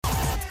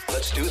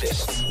Let's do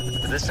this.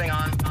 Is this thing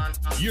on?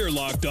 You're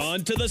locked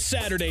on to the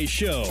Saturday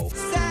Show.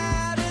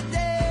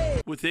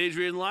 Saturday. With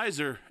Adrian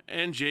Leiser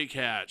and Jake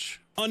Hatch.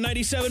 On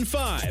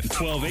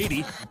 97.5,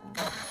 1280.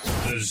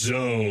 The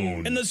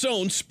Zone. And the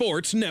Zone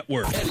Sports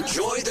Network.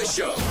 Enjoy the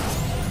show.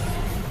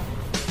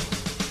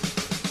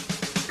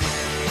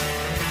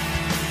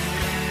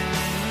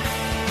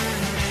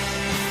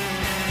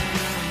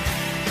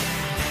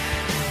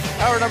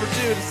 Hour number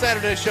 2 of the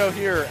Saturday Show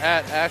here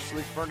at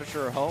Ashley's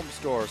Furniture Home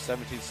Store,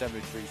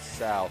 1773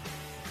 South,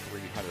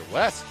 300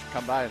 West.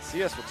 Come by and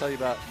see us. We'll tell you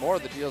about more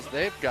of the deals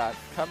they've got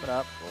coming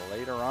up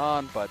later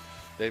on, but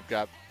they've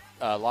got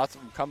lots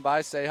of them come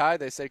by, say hi.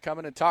 They say come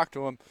in and talk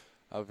to them.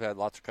 I've had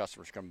lots of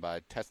customers come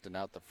by testing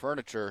out the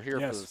furniture here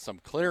for some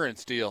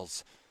clearance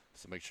deals,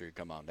 so make sure you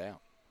come on down.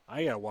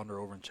 I got to wander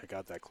over and check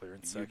out that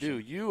clearance section.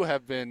 You do. You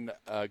have been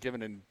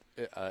given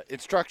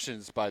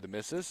instructions by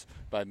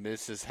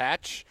Mrs.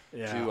 Hatch,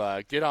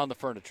 to get on the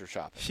furniture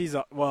shopping. She's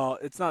well,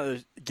 it's not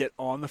a get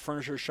on the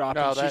furniture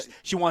shopping. No,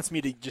 she wants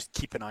me to just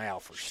keep an eye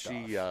out for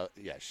stuff.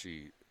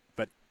 She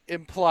but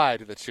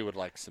implied that she would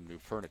like some new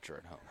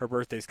furniture at home. Her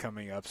birthday's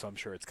coming up, so I'm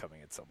sure it's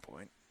coming at some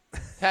point.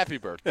 Happy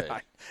birthday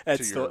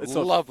to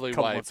your lovely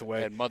wife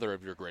and mother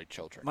of your great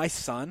children. My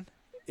son,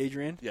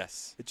 Adrian.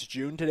 Yes. It's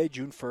June today,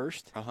 June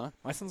 1st. Uh-huh.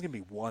 My son's going to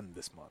be 1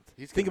 this month.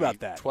 Think about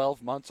that.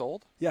 12 months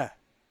old? Yeah.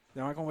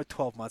 No, I'm going with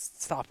 12 months.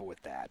 Stop it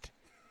with that.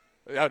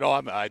 No,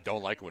 I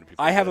don't like it when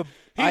people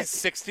He's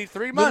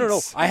 63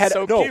 months.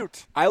 No.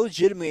 Cute. I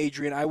legitimately,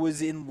 Adrian, I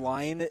was in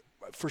line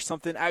for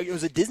something. It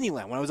was at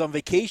Disneyland when I was on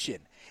vacation.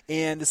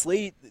 And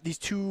these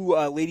two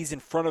ladies in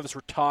front of us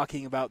were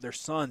talking about their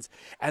sons.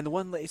 And the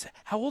one lady said,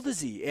 how old is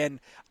he? And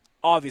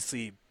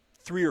obviously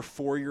 3 or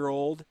 4 year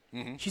old.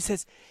 Mm-hmm. She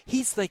says,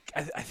 he's like,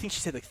 I think she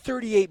said like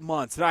 38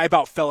 months. And I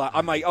about fell out.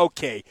 I'm like,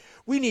 okay,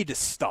 we need to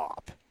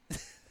stop.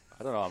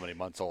 I don't know how many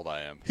months old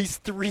I am. He's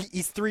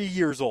 3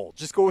 years old.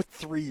 Just go with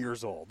 3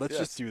 years old. Let's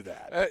just do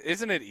that.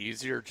 Isn't it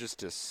easier just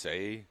to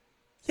say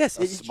a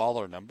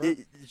smaller number?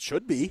 It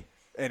should be.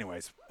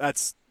 Anyways,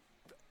 that's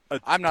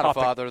I'm not a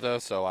father, though,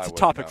 so I wouldn't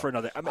topic know. for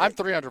another. I'm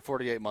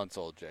 348 months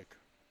old, Jake.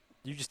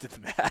 You just did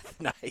the math.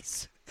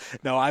 Nice.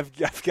 No, I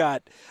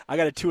got a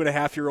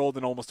 2.5-year-old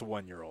and almost a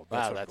 1-year-old.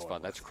 Wow, that's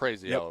fun. That's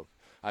crazy. Yep.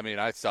 I mean,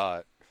 I saw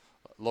it.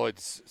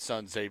 Lloyd's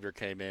son Xavier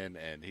came in,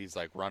 and he's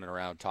like running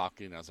around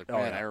talking. I was like,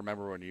 man, I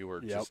remember when you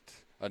were just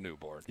a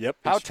newborn. Yep.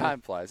 How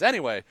time flies.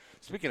 Anyway,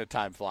 speaking of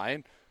time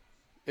flying,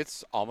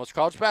 it's almost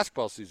college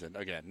basketball season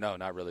again. No,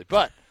 not really.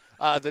 But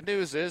the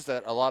news is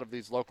that a lot of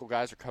these local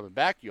guys are coming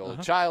back. Yola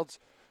Childs,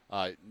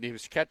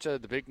 Nevis Ketcha,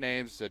 the big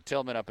names,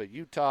 Tillman up at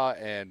Utah,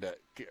 and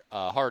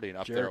Harding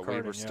up there at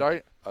Weber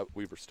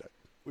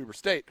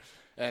State.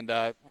 And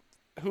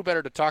who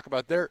better to talk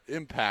about their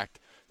impact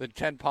than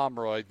Ken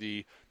Pomeroy,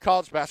 the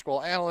college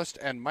basketball analyst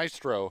and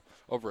maestro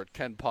over at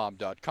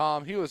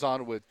kenpom.com. He was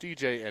on with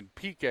DJ and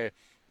PK.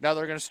 Now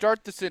they're going to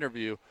start this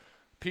interview.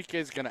 PK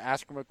is going to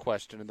ask him a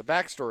question, and the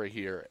backstory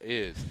here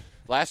is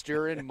last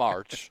year in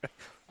March,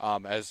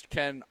 as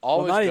Ken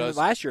always does. Not even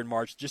last year in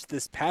March, just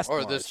this past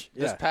March.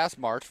 This past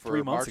March for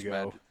 3 months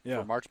ago.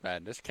 For March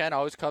Madness. Ken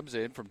always comes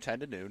in from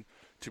 10 to noon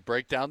to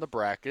break down the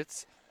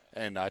brackets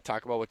and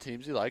talk about what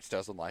teams he likes,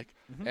 doesn't like.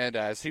 Mm-hmm. And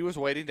as he was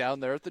waiting down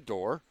there at the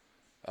door,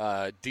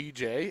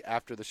 DJ,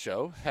 after the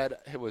show,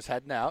 was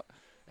heading out,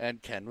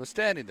 and Ken was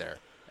standing there.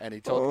 And he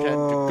told Ken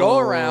to go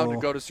around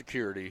and go to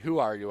security. Who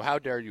are you? How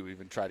dare you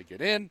even try to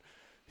get in?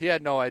 He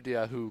had no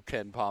idea who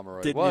Ken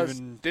Pomeroy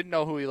was. Didn't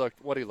know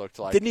what he looked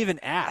like. Didn't even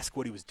ask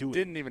what he was doing.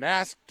 Didn't even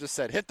ask. Just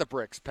said, hit the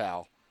bricks,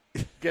 pal.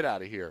 Get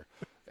out of here.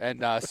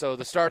 And so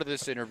the start of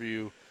this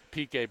interview,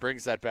 PK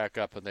brings that back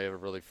up, and they have a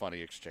really funny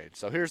exchange.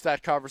 So here's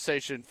that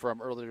conversation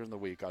from earlier in the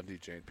week on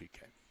DJ and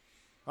PK.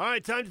 All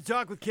right, time to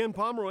talk with Ken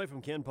Pomeroy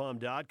from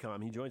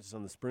KenPom.com. He joins us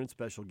on the Sprint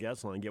Special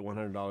Guest Line. Get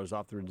 $100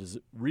 off the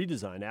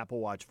redesigned Apple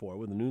Watch 4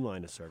 with a new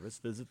line of service.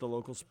 Visit the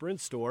local Sprint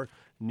store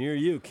near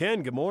you.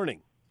 Ken, good morning.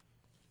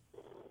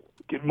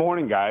 Good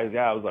morning, guys.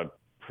 Yeah, it was a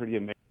pretty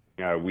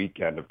amazing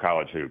weekend of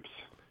college hoops.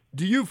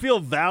 Do you feel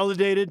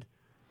validated?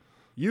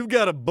 You've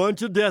got a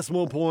bunch of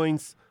decimal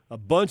points, a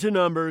bunch of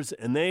numbers,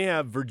 and they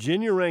have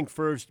Virginia ranked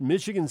first,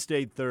 Michigan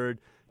State third,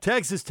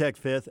 Texas Tech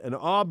fifth, and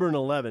Auburn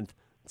 11th.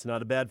 It's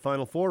not a bad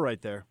Final Four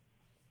right there.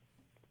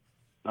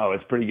 Oh,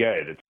 it's pretty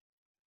good.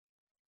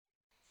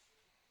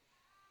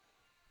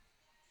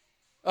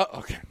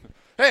 Okay.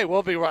 Hey,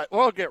 we'll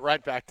get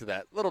right back to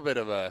that. A little bit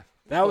of a.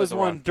 That was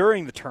one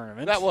during the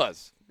tournament. That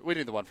was. We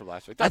did the one from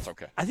last week. That's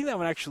okay. I think that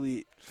one I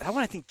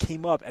think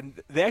came up,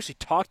 and they actually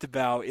talked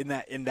about in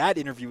that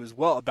interview as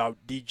well about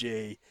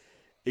DJ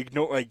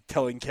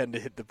telling Ken to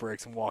hit the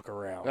bricks and walk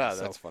around. Yeah,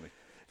 that's funny.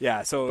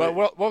 Yeah, so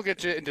but we'll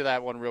get you into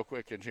that one real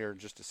quick in here in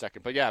just a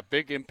second. But yeah,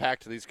 big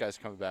impact to these guys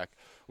coming back.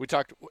 We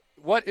talked.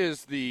 What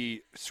is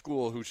the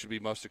school who should be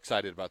most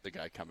excited about the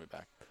guy coming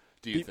back?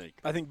 Do you think?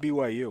 I think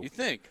BYU. You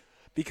think?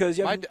 Because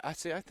I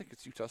think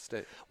it's Utah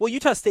State. Well,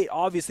 Utah State,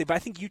 obviously, but I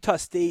think Utah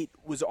State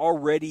was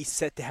already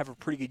set to have a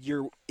pretty good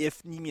year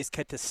if Neemias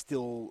Queta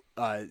still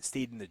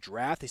stayed in the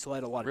draft. They still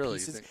had a lot of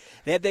pieces.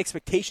 They had the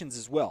expectations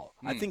as well.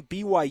 I think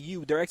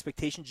BYU, their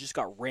expectations just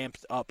got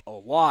ramped up a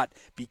lot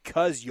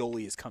because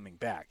Yoli is coming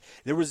back.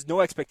 There was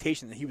no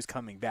expectation that he was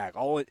coming back.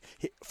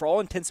 For all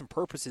intents and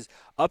purposes,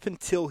 up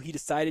until he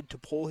decided to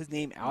pull his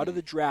name out of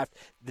the draft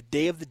the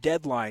day of the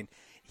deadline,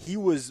 he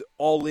was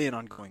all in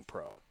on going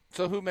pro.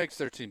 So who makes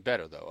their team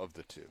better, though, of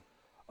the two?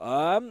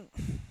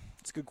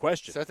 It's a good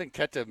question. So I think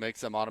Queta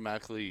makes them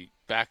automatically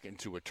back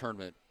into a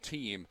tournament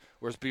team,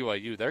 whereas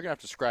BYU, they're going to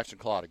have to scratch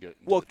and claw to get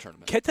into the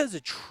tournament. Queta is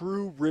a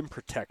true rim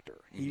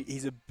protector.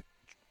 He's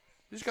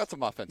got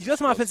some offense. He's got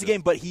some offensive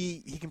game, but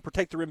he can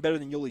protect the rim better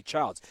than Yoli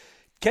Childs.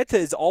 Queta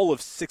is all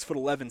of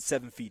 6'11",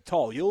 7 feet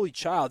tall. Yoli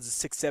Childs is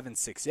 6'7",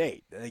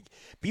 6'8". Like,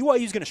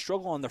 BYU is going to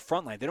struggle on their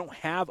front line. They don't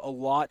have a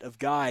lot of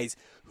guys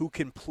who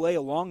can play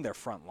along their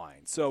front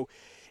line. So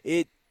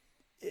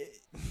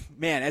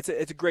man, it's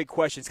a great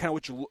question. It's kind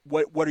of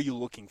what are you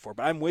looking for?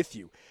 But I'm with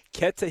you.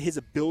 Queta, his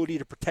ability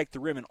to protect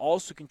the rim and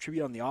also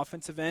contribute on the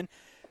offensive end,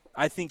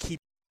 I think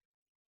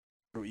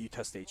what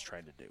Utah State's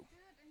trying to do.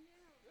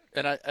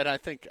 And I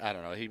think, I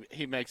don't know,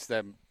 he makes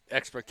them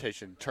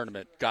expectation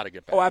tournament got to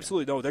get back. Oh,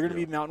 absolutely. No, they're going to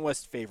be Mountain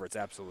West favorites,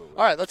 absolutely.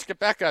 All right, let's get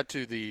back out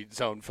to the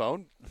zone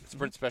phone.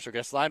 Sprint special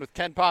guest line with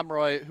Ken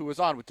Pomeroy, who was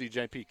on with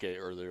DJ and PK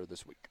earlier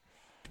this week.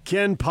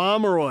 Ken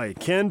Pomeroy,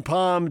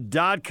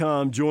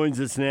 KenPom.com joins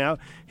us now.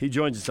 He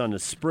joins us on the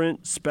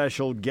Sprint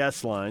special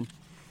guest line.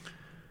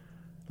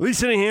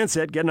 Lease any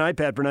handset, get an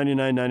iPad for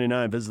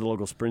 $99.99. Visit the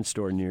local Sprint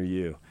store near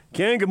you.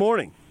 Ken, good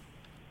morning.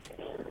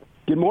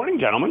 Good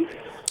morning, gentlemen.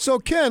 So,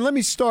 Ken, let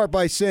me start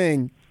by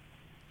saying,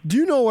 do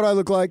you know what I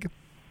look like?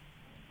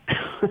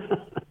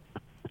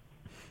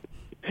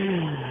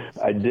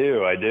 I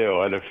do.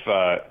 And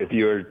if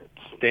you were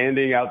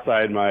standing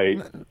outside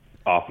my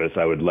office,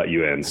 I would let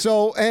you in.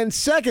 So, and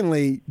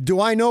secondly, do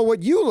I know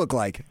what you look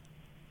like?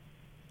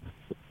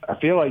 I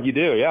feel like you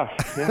do, yeah.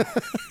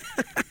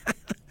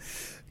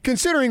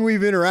 Considering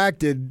we've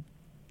interacted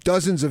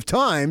dozens of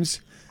times,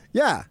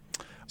 yeah.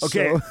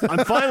 Okay, So.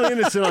 I'm finally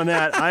innocent on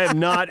that. I have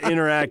not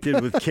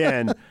interacted with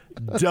Ken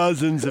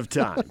dozens of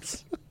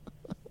times.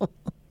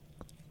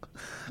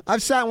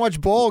 I've sat and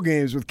watched ball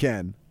games with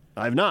Ken.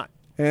 I have not.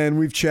 And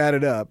we've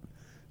chatted up.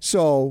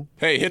 So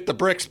Hey, hit the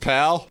bricks,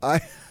 pal.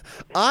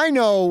 I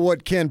know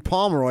what Ken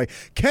Pomeroy,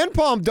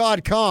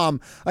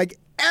 KenPom.com, like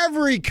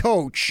every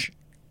coach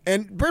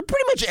and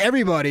pretty much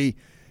everybody,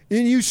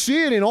 and you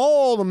see it in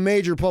all the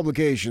major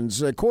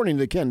publications, according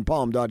to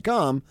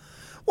KenPom.com.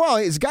 Well,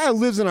 he's a guy who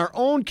lives in our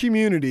own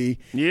community,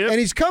 and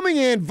he's coming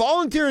in,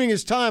 volunteering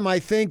his time, I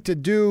think, to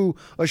do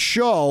a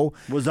show.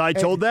 Was I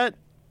told that?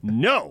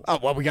 No. Oh,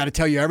 well, we got to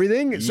tell you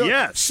everything? So,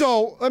 yes.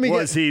 So, let me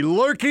Was he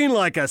lurking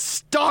like a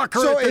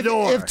stalker at the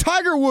door? If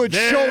Tiger Woods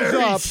shows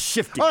up.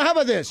 Shifty. Oh, how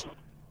about this?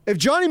 If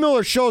Johnny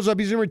Miller shows up,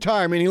 he's in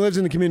retirement, he lives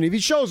in the community. If he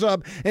shows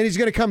up and he's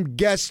going to come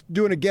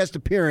doing a guest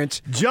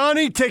appearance.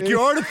 Johnny, take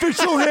your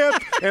artificial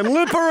hip and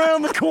limp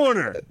around the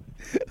corner.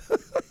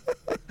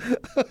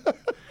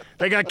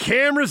 They got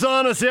cameras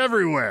on us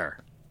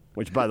everywhere,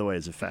 which, by the way,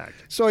 is a fact.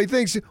 So he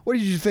thinks, what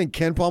did you think,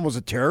 Ken Palm was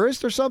a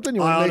terrorist or something?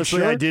 You want to make Honestly,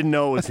 sure? I didn't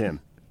know it was him.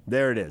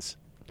 There it is.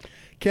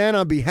 Ken,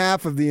 on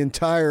behalf of the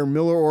entire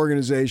Miller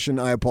organization,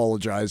 I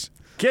apologize.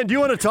 Ken, do you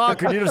want to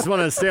talk or do you just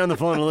want to stay on the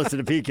phone and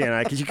listen to PK and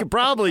I? Because you could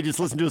probably just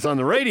listen to us on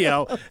the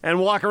radio and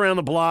walk around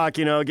the block,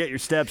 get your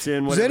steps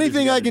in. Is there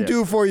anything I can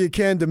do for you,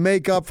 Ken, to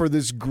make up for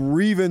this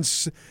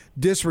grievance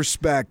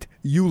disrespect?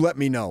 You let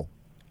me know.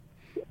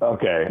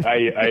 Okay,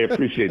 I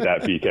appreciate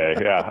that,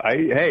 PK. Yeah,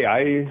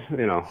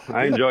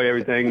 I enjoy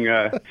everything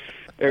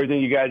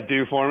you guys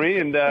do for me,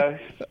 and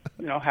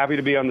happy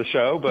to be on the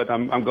show. But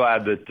I'm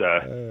glad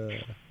that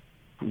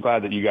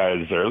you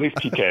guys, or at least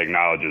PK,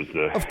 acknowledges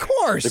of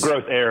course the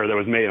gross error that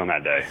was made on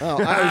that day.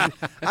 Oh,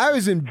 I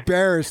was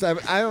embarrassed.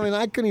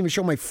 I couldn't even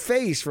show my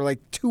face for like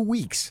 2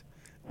 weeks.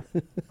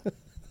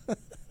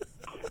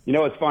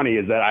 What's funny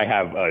is that I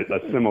have a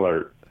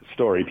similar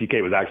story.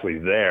 PK was actually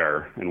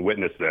there and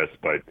witnessed this,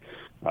 but.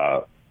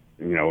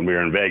 When we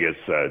were in Vegas,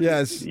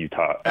 yes.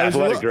 Utah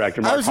athletic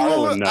director Mark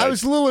Harlan. I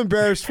was a little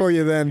embarrassed for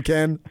you then,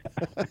 Ken.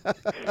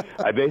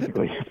 I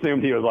basically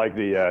assumed he was like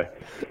the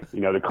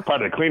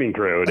part of the cleaning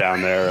crew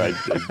down there.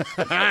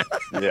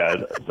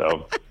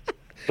 So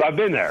I've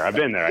been there. I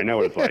know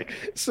what it's like.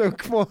 So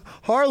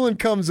Harlan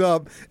comes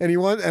up and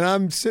and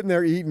I'm sitting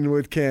there eating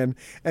with Ken,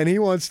 and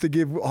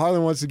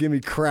Harlan wants to give me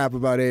crap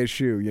about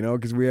ASU,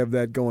 because we have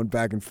that going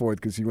back and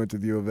forth because he went to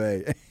the U of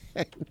A.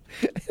 And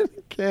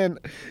Ken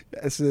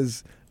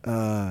says,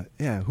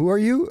 who are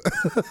you?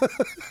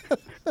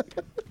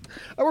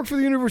 I work for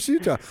the University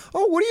of Utah.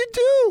 Oh, what do you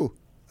do?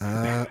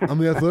 I'm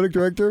the athletic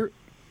director.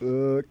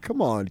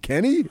 Come on,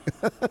 Kenny.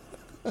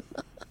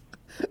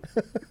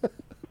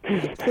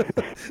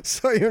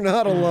 So you're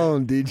not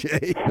alone,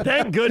 DJ.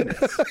 Thank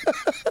goodness.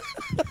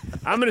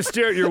 I'm going to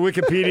stare at your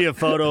Wikipedia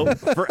photo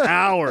for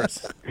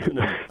hours.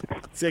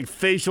 It's like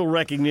facial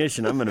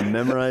recognition. I'm going to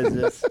memorize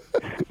this.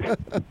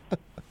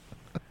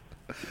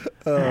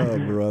 Oh,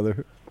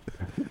 brother.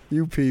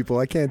 You people,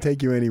 I can't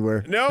take you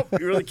anywhere. Nope,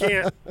 you really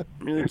can't.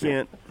 Really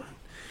can't.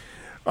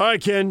 All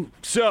right, Ken.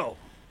 So,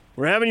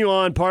 we're having you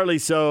on partly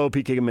so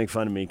PK can make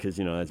fun of me because,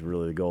 that's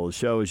really the goal of the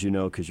show, as you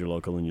know, because you're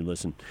local and you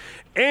listen.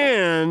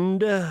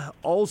 And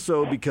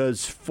also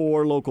because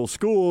 4 local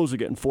schools are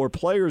getting 4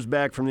 players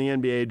back from the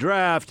NBA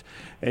draft,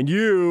 and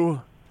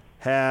you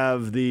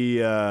have the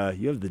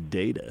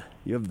data.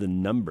 You have the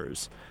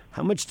numbers.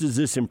 How much does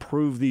this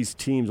improve these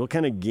teams? What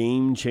kind of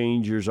game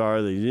changers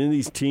are they? Did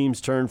these teams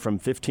turn from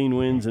 15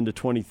 wins into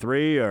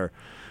 23, or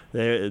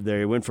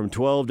they went from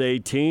 12 to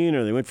 18,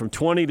 or they went from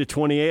 20 to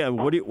 28?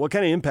 What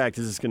kind of impact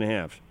is this going to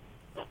have?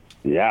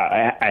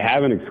 Yeah, I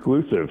have an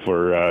exclusive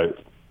for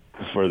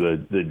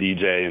the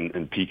DJ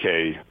and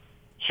PK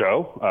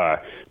show.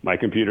 My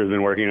computer's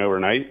been working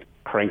overnight,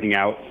 cranking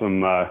out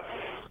some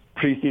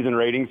preseason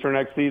ratings for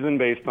next season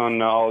based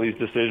on all these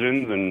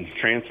decisions and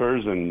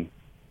transfers and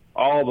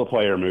all the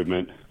player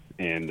movement,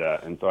 and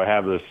so I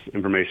have this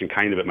information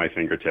kind of at my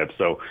fingertips.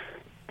 So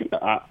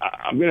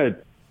I'm going to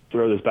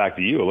throw this back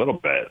to you a little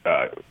bit.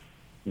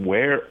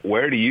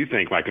 Where do you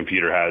think my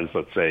computer has,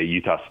 let's say,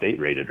 Utah State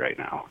rated right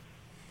now?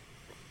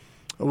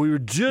 We were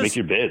just make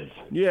your bids.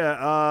 Yeah,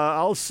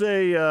 I'll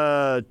say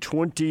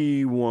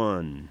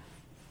 21.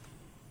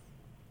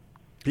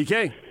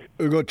 PK,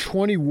 we'll go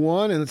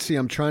 21, and let's see.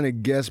 I'm trying to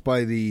guess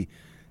by the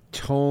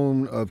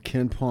tone of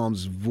Ken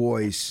Palm's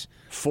voice.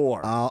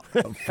 4. 4,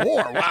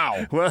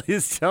 wow. Well,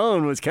 his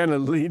tone was kind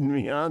of leading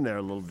me on there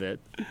a little bit.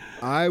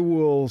 I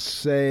will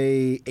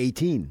say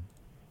 18.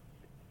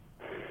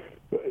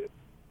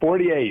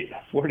 48.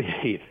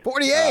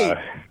 48?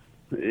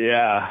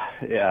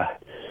 Yeah.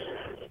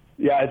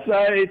 It's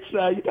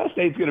Utah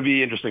State's going to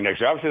be interesting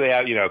next year. Obviously, they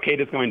have Kate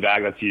is coming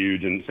back. That's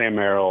huge, and Sam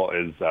Merrill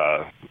is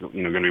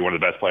going to be one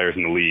of the best players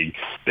in the league.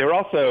 They were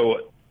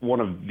also one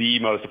of the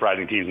most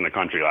surprising teams in the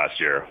country last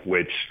year,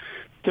 which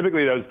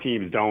typically those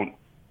teams don't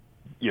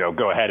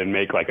go ahead and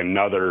make like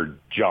another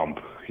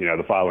jump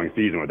the following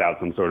season without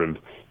some sort of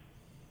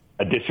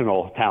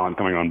additional talent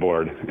coming on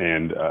board,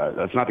 and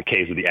that's not the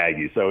case with the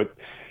Aggies. So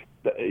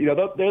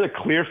they're the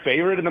clear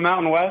favorite in the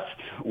Mountain West,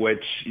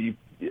 which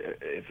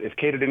if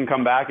Cato didn't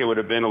come back, it would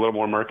have been a little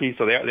more murky.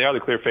 So they are the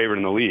clear favorite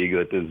in the league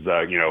that is,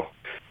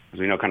 as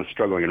we know, kind of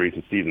struggling in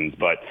recent seasons.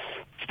 But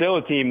still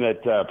a team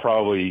that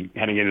probably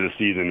heading into the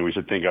season we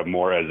should think of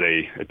more as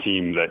a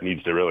team that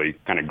needs to really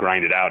kind of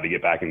grind it out to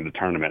get back into the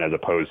tournament as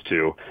opposed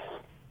to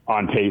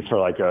on pace for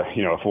like a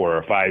 4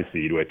 or 5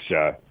 seed, which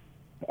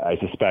I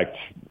suspect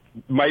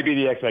might be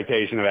the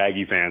expectation of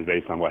Aggie fans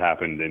based on what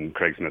happened in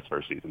Craig Smith's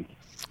first season.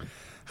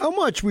 How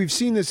much we've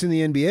seen this in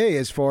the NBA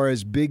as far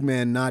as big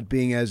men not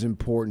being as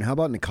important? How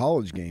about in the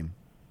college game?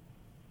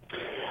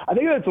 I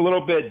think that's a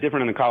little bit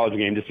different in the college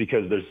game just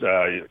because there's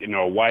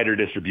a wider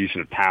distribution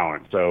of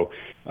talent. So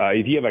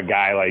if you have a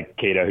guy like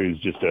Keita who's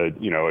just a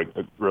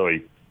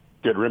really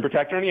good rim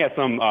protector, and he has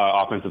some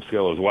offensive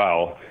skill as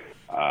well,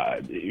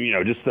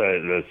 just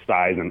the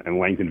size and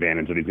length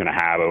advantage that he's going to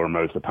have over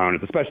most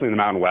opponents, especially in the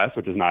Mountain West,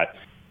 which is not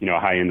a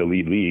high-end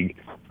elite league.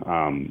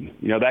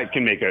 That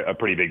can make a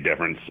pretty big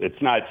difference.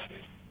 It's not.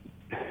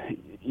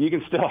 You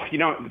can still,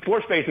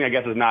 floor spacing, I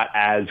guess, is not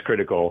as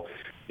critical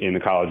in the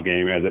college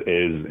game as it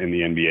is in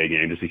the NBA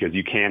game, just because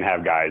you can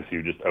have guys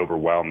who just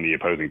overwhelm the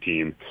opposing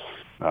team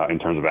in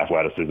terms of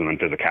athleticism and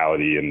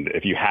physicality. And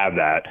if you have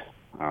that,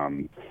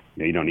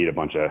 you don't need a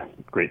bunch of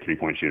great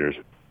three-point shooters.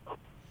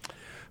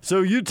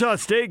 So Utah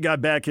State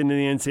got back into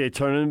the NCAA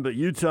tournament, but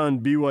Utah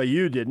and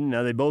BYU didn't.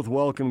 Now, they both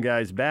welcome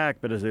guys back,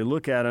 but as I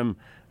look at them,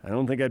 I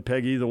don't think I'd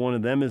peg either one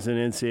of them as an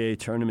NCAA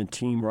tournament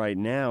team right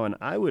now. And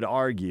I would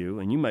argue,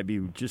 and you might be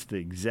just the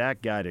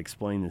exact guy to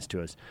explain this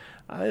to us,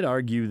 I'd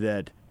argue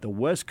that the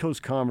West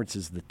Coast Conference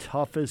is the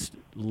toughest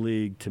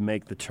league to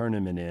make the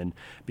tournament in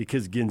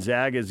because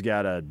Gonzaga's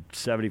got a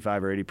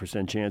 75 or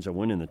 80% chance of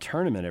winning the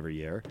tournament every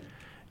year.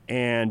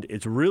 And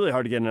it's really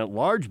hard to get a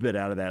large bid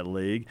out of that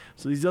league.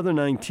 So these other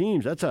 9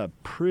 teams, that's a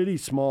pretty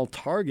small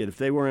target. If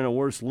they were in a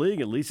worse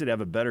league, at least they'd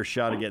have a better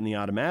shot of getting the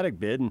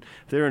automatic bid. And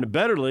if they're in a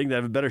better league, they'd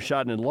have a better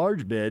shot in a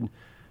large bid.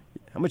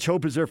 How much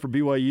hope is there for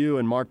BYU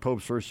and Mark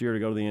Pope's first year to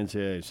go to the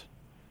NCAAs?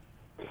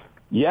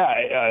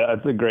 Yeah,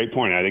 that's a great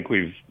point. I think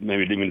we've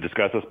maybe even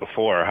discussed this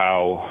before,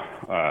 how,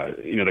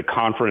 the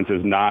conference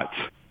is not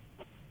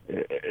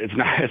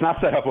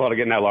set up well to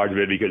get in that large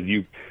bid because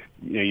you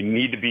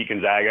need to beat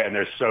Gonzaga, and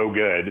they're so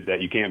good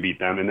that you can't beat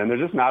them. And then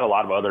there's just not a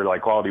lot of other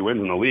quality wins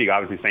in the league.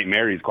 Obviously, St.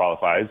 Mary's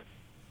qualifies,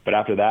 but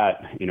after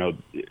that,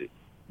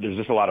 there's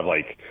just a lot of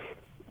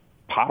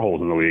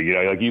potholes in the league.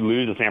 You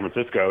lose to San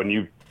Francisco, and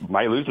you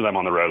might lose to them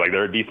on the road.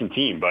 They're a decent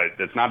team, but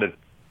it's not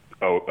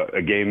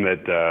a game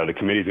that the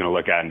committee's going to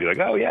look at and be like,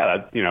 oh yeah,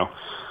 that's,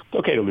 it's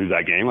okay to lose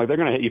that game. They're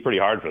going to hit you pretty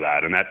hard for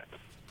that, and that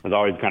has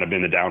always kind of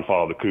been the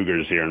downfall of the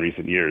Cougars here in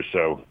recent years.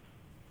 So.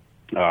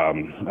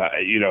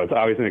 It's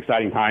obviously an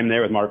exciting time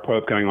there with Mark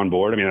Pope coming on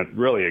board. I mean, it's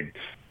really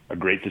a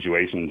great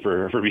situation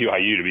for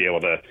BYU to be able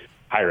to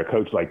hire a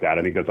coach like that.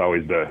 I think that's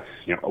always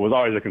was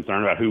always a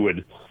concern about who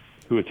would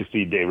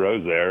succeed Dave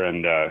Rose there.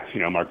 And,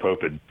 Mark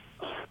Pope had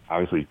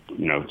obviously,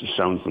 just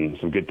shown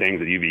some good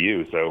things at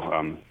UVU.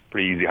 So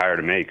pretty easy hire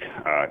to make.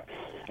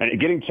 And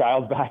getting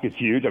Childs back is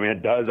huge. I mean,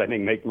 it does, I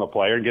think, make them a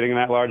player and getting them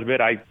that large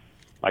bit.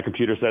 My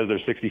computer says they're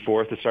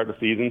 64th to start the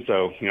season,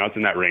 so it's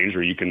in that range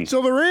where you can.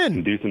 So they're in.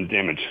 Can do some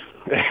damage.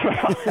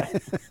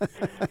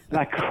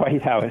 Not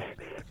quite how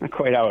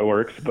it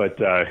works, but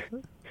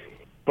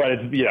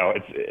it's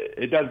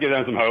it does give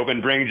them some hope.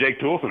 And bringing Jake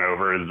Toulson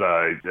over is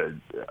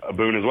a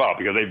boon as well,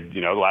 because they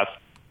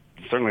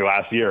certainly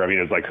last year. I mean,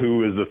 it's like,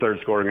 who is the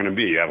third scorer going to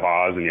be? You have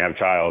Hawes and you have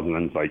Childs, and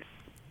then it's like,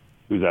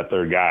 who's that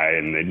third guy?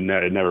 And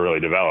it never really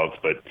develops.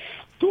 But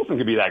Toulson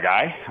could be that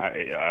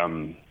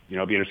guy.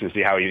 It'll be interesting to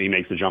see how he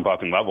makes the jump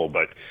up in level.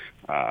 But,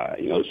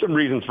 there's some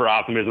reasons for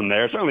optimism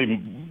there.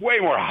 Certainly way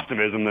more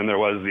optimism than there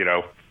was,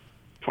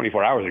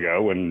 24 hours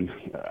ago when,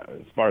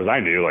 as far as I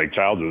knew, like,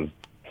 Childs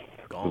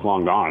was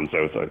long gone.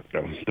 So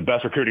it's the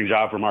best recruiting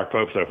job for Mark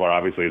Pope so far,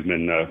 obviously, has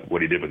been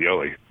what he did with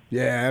Yoli.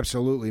 Yeah,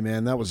 absolutely,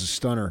 man. That was a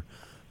stunner.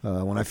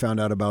 When I found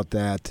out about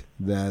that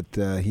when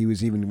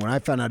I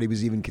found out he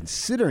was even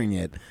considering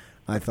it,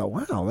 I thought,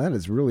 wow, that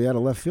is really out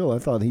of left field. I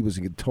thought he was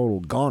a total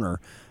goner.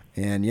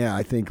 And, yeah,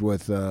 I think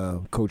with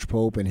Coach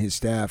Pope and his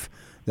staff,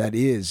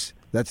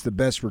 that's the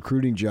best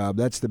recruiting job.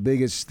 That's the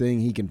biggest thing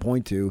he can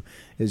point to,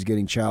 is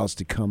getting Childs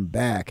to come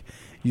back.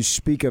 You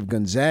speak of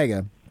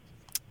Gonzaga,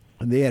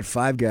 and they had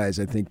 5 guys,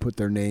 I think, put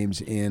their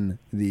names in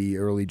the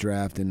early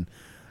draft, and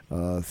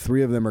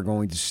 3 of them are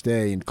going to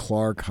stay, in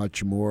Clark,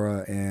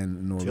 Hachimura,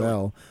 and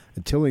Norvell.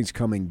 And Tilling's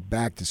coming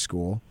back to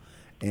school.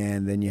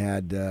 And then you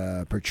had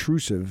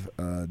Petrusev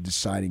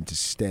deciding to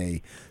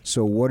stay.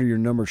 So what are your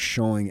numbers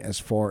showing as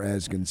far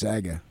as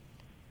Gonzaga?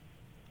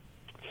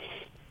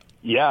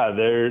 Yeah,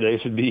 they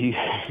should be,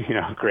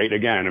 great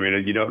again. I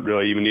mean, you don't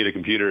really even need a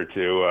computer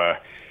to,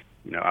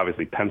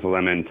 obviously pencil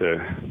them in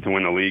to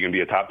win the league and be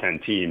a top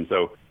 10 team.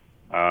 So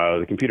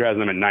the computer has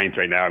them at 9th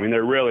right now. I mean,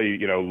 they're really,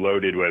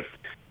 loaded with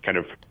kind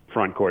of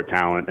front court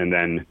talent. And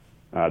then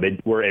they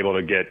were able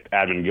to get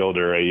Advin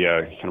Gilder,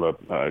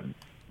 a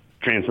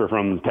transfer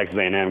from Texas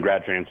A&M,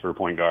 grad transfer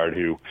point guard,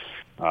 who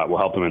will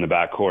help them in the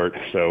backcourt.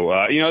 So,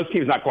 this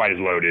team's not quite as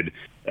loaded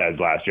as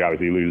last year.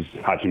 Obviously, you lose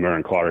Hachimura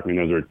and Clark. I mean,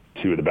 those are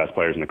 2 of the best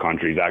players in the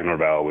country. Zach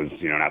Norvell was,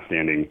 an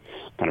outstanding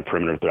kind of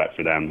perimeter threat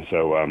for them.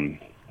 So,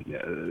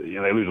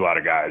 they lose a lot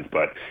of guys,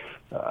 but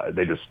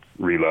they just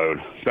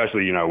reload,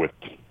 especially,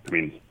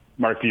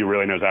 Mark Few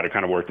really knows how to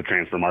kind of work the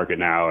transfer market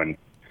now. And,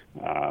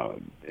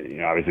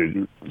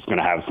 obviously it's going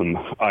to have some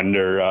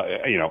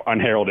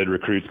unheralded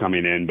recruits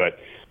coming in, but,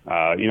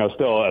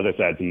 still, as I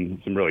said,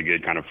 some really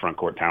good kind of front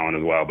court talent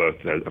as well, both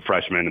as a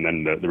freshman and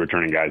then the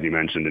returning guys you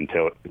mentioned, in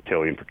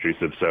Tilly and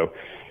Petrusev. So,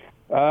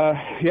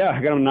 I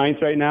got them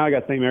 9th right now. I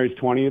got St. Mary's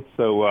 20th.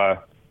 So,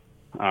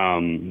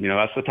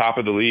 that's the top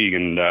of the league,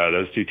 and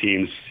those 2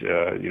 teams,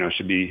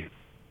 should be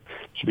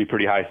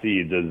pretty high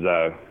seeds, as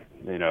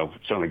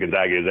certainly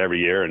Gonzaga is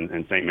every year,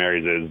 and St.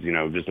 Mary's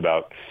is, just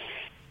about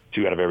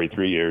 2 out of every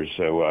 3 years.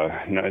 So,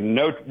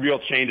 no real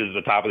changes at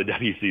the top of the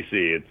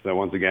WCC. It's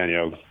once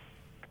again,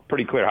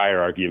 pretty clear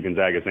hierarchy of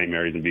Gonzaga, St.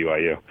 Mary's, and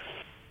BYU.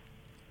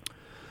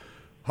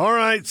 All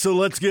right, so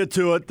let's get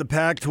to it. The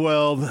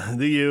Pac-12,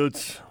 the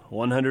Utes,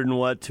 100 and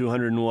what,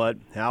 200 and what?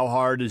 How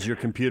hard is your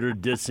computer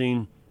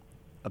dissing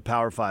a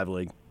Power 5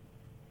 league?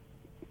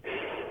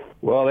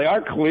 Well, they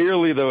are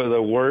clearly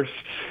the worst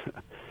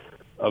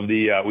of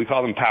the we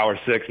call them Power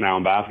 6 now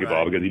in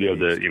basketball, right,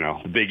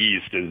 because the Big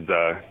East is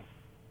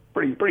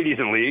pretty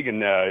decent league,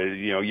 and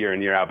year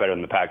in, year out better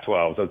than the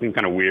Pac-12. So it seems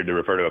kind of weird to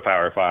refer to a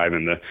Power 5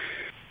 in the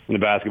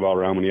basketball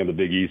realm when you have the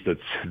Big East that's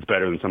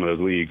better than some of those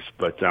leagues.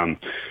 But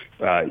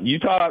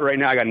Utah right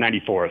now, I got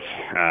 94th,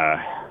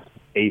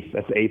 8th.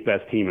 That's the 8th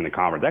best team in the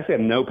conference. Actually, I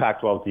have no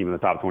Pac-12 team in the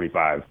top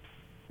 25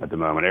 at the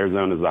moment.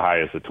 Arizona is the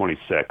highest at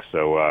 26.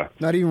 So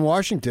not even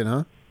Washington,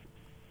 huh?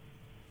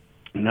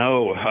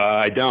 No,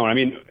 I don't. I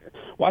mean,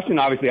 Washington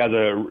obviously has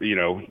a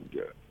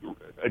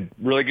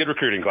really good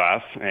recruiting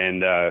class,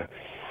 and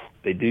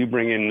they do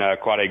bring in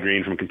Quade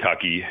Green from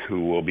Kentucky,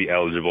 who will be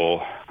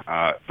eligible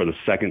for the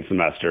second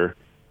semester.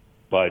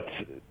 But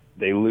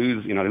they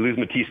lose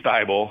Matisse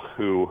Thybulle,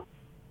 who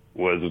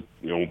was,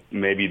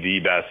 maybe the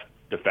best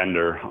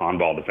defender,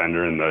 on-ball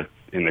defender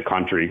in the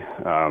country,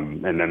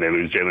 and then they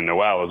lose Jalen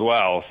Noel as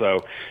well.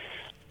 So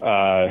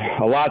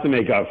a lot to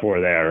make up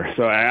for there.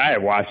 So I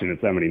have Washington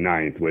at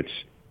 79th, which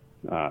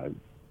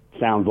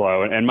sounds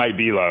low and might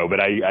be low, but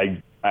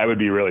I would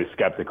be really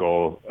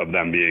skeptical of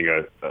them being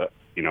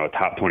a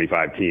top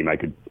 25 team. I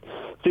could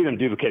see them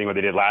duplicating what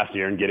they did last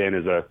year and get in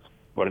as an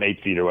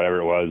 8 seed or whatever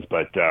it was,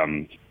 but.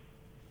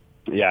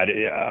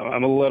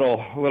 I'm a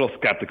little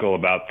skeptical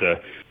about the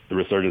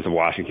resurgence of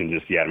Washington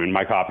just yet. I mean,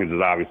 Mike Hopkins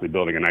is obviously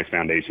building a nice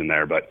foundation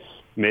there, but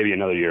maybe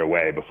another year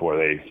away before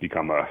they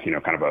become a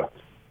kind of a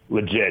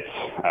legit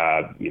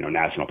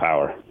national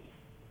power.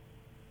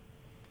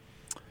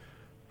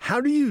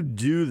 How do you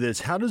do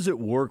this? How does it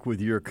work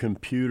with your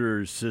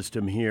computer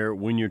system here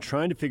when you're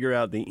trying to figure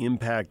out the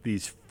impact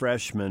these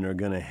freshmen are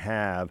going to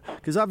have?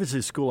 Because obviously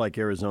a school like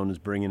Arizona is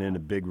bringing in a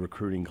big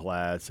recruiting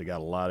class. They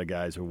got a lot of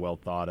guys who are well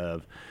thought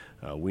of.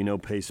 We know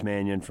Pace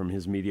Mannion from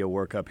his media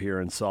work up here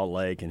in Salt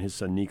Lake, and his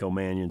son Nico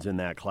Mannion's in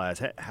that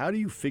class. How do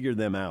you figure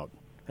them out?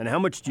 And how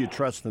much do you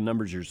trust the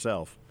numbers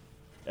yourself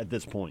at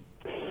this point?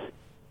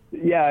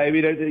 Yeah, I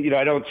mean,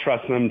 I don't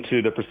trust them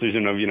to the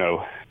precision of,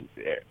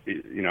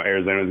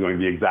 Arizona is going to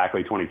be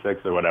exactly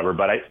 26 or whatever,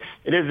 but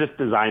it is just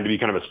designed to be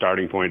kind of a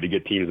starting point to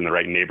get teams in the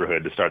right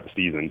neighborhood to start the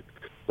season.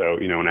 So,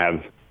 when I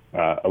have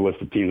a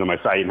list of teams on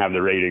my site and have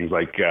the ratings,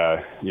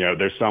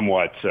 they're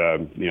somewhat,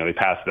 they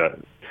pass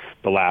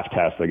the laugh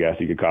test, I guess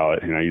you could call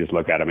it. You just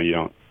look at them and you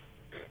don't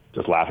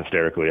just laugh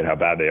hysterically at how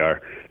bad they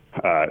are.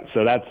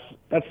 So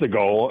that's the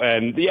goal.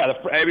 And yeah,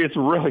 it's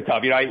really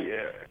tough.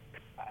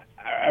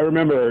 I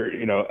remember,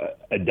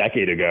 a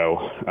decade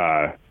ago,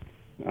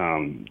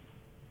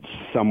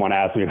 someone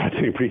asked me about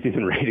doing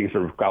preseason ratings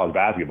for college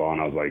basketball,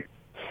 and I was like,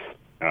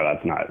 "No,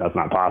 that's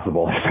not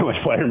possible. There's so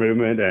much player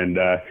movement." And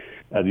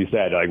as you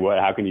said,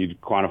 how can you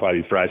quantify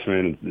these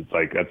freshmen? It's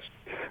like that's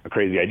a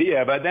crazy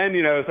idea. But then,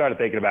 started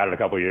thinking about it a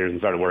couple of years and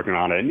started working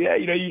on it. And yeah,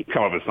 you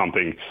come up with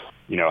something,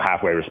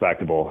 halfway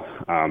respectable.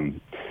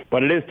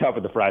 But it is tough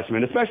with the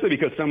freshmen, especially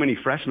because so many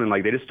freshmen,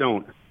 they just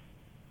don't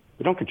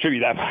contribute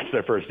that much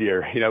their first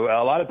year.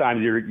 A lot of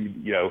times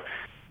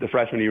the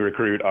freshmen you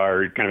recruit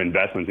are kind of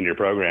investments in your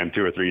program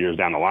 2 or 3 years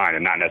down the line,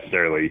 and not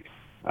necessarily,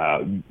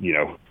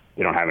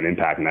 they don't have an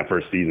impact in that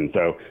first season.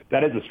 So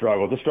that is a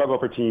struggle. It's a struggle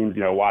for teams.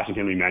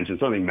 Washington we mentioned,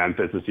 certainly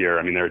Memphis this year.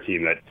 I mean, they're a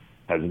team that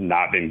has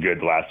not been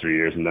good the last 3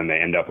 years, and then they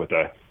end up with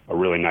a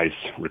really nice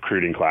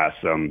recruiting class.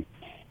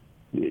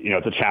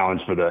 It's a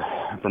challenge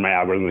for my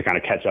algorithm to kind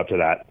of catch up to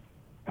that.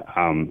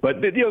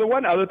 But the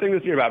one other thing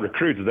this year about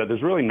recruits is that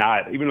there's really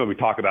not, even though we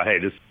talk about, hey,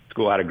 this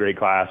school had a great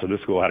class or this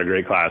school had a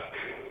great class,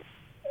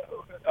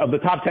 of the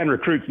top 10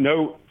 recruits,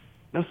 no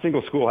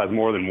single school has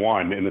more than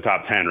one in the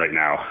top 10 right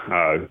now.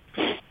 I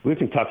believe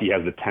Kentucky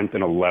has the 10th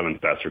and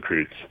 11th best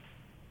recruits.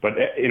 But,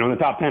 in the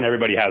top 10,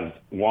 everybody has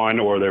one,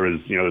 or there was,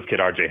 this kid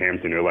R.J.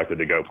 Hampton who elected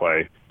to go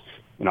play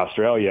in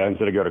Australia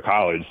instead of go to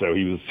college. So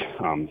he's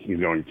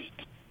going,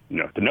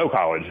 to no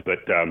college.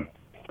 But there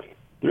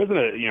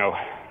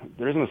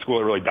isn't a school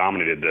that really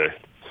dominated the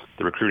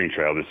recruiting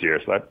trail this year.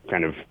 So that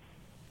kind of,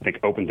 I think,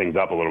 opened things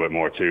up a little bit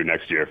more, too,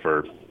 next year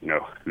for,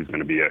 who's going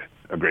to be a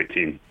great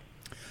team.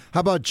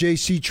 How about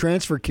JC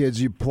transfer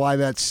kids? You apply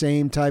that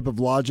same type of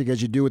logic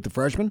as you do with the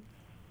freshmen?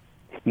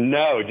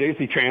 No,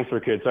 JC transfer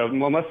kids. So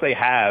unless they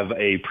have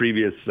a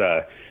previous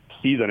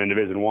season in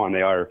Division I,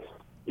 they are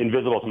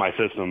invisible to my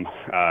system.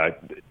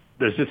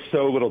 There's just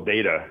so little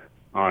data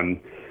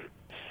on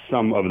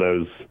some of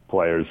those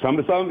players. Some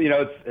it's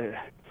the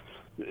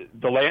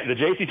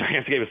JC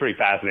transfer game is pretty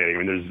fascinating.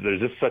 I mean, there's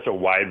just such a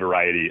wide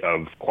variety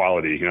of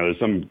quality. There's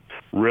some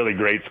really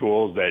great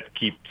schools that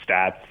keep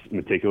stats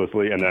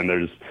meticulously, and then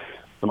there's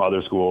some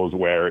other schools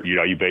where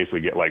you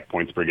basically get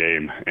points per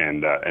game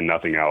and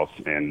nothing else,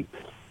 and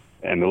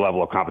the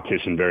level of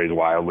competition varies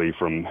wildly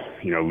from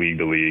league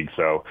to league.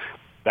 So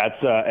that's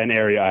an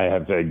area I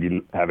have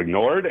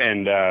ignored,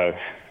 and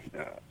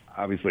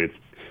obviously it's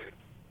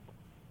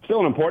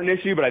still an important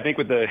issue. But I think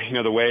with the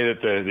the way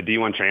that the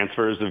D1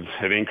 transfers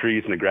have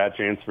increased and the grad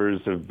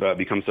transfers have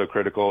become so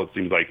critical, it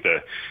seems like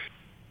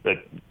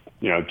that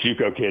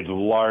JUCO kids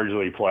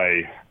largely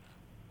play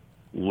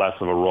less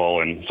of a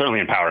role, and certainly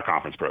in power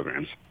conference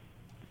programs.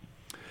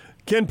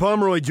 Ken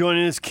Pomeroy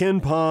joining us,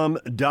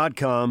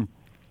 KenPom.com.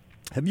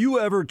 Have you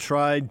ever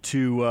tried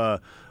to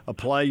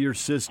apply your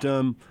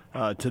system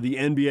to the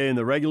NBA in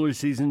the regular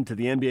season, to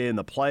the NBA in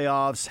the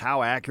playoffs?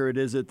 How accurate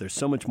is it? There's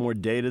so much more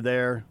data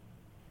there.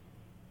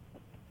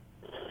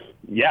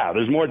 Yeah,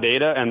 there's more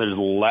data, and there's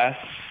less.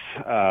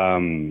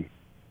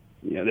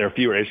 There are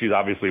fewer issues,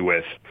 obviously,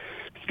 with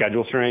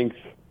schedule strength.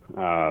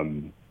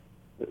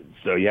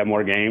 So you have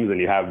more games, and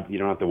you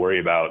don't have to worry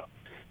about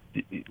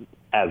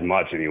as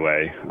much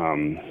anyway.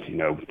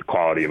 The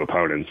quality of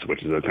opponents,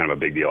 which is kind of a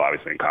big deal,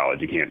 obviously in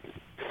college. You can't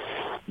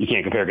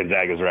compare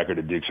Gonzaga's record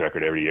to Duke's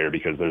record every year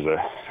because there's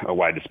a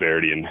wide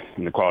disparity in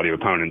the quality of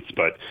opponents.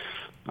 But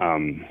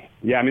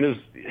there's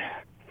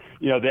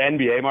the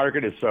NBA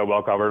market is so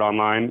well covered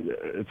online.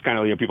 It's kind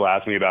of people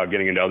ask me about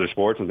getting into other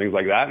sports and things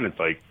like that, and it's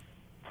like,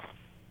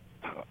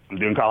 I'm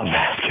doing college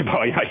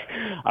basketball.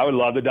 I would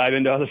love to dive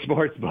into other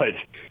sports, but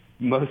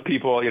most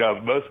people,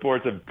 most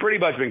sports have pretty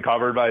much been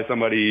covered by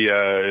somebody,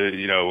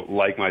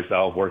 like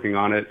myself working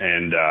on it.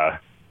 And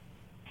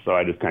so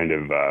I just kind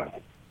of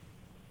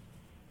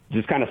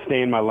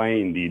stay in my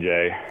lane,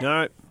 DJ. All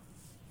right.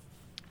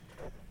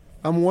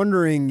 I'm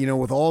wondering,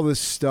 with all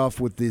this stuff,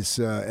 with this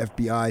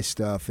FBI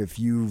stuff, if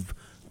you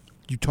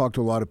talk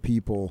to a lot of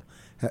people,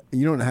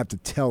 you don't have to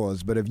tell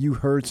us, but have you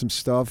heard some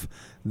stuff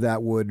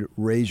that would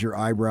raise your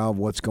eyebrow of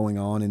what's going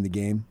on in the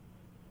game?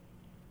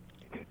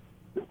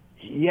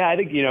 Yeah, I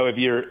think, if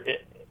you're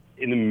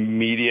in the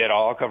media at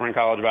all covering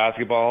college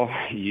basketball,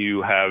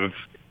 you have,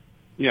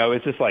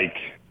 it's just like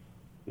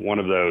one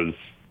of those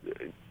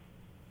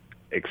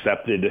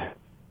accepted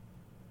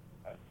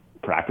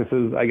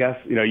practices, I guess.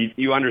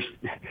 You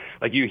understand,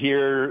 you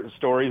hear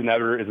stories, is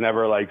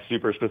never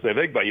super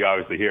specific, but you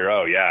obviously hear,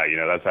 oh yeah,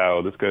 that's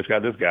how this coach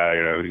got this guy,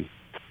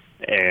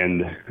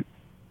 and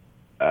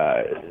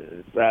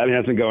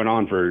that's been going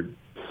on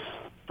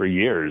for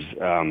years.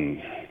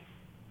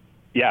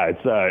 It's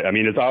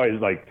it's always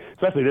like,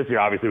 especially this year,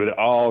 obviously with it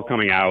all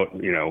coming out,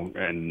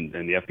 and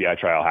the FBI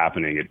trial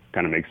happening, it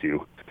kind of makes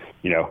you,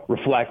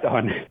 reflect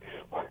on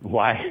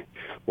why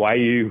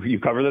you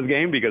cover this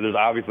game, because there's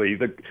obviously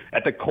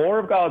at the core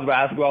of college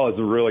basketball is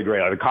really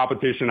great. Like, the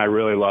competition I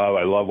really love.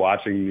 I love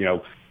watching,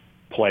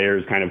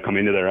 players kind of come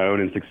into their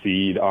own and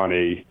succeed on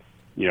a,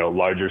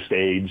 larger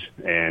stage.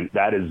 And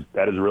that is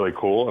really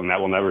cool. And that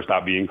will never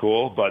stop being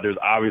cool. But there's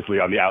obviously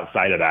on the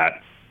outside of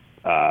that,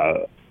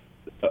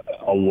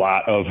 a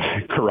lot of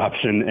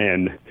corruption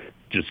and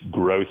just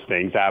gross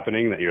things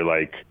happening that you're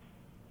like,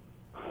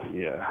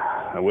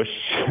 I wish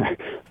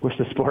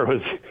the sport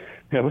was,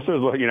 I wish there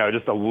was,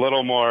 just a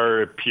little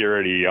more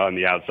purity on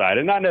the outside,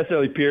 and not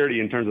necessarily purity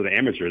in terms of the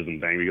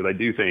amateurism thing, because I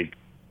do think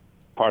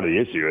part of the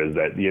issue is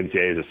that the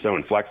NCAA is just so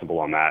inflexible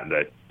on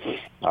that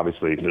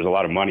obviously there's a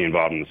lot of money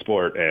involved in the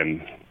sport,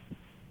 and,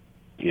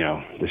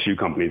 the shoe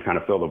companies kind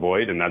of fill the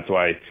void, and that's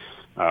why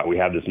we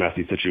have this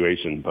messy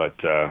situation. But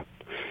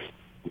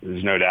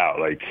there's no doubt,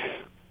 like,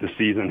 the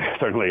season,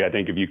 certainly, I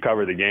think if you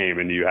cover the game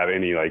and you have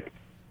any,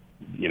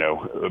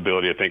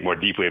 ability to think more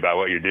deeply about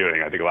what you're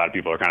doing, I think a lot of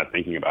people are kind of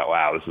thinking about,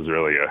 wow, this is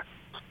really a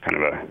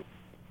kind of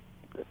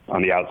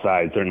on the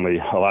outside, certainly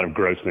a lot of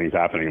gross things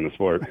happening in the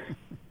sport.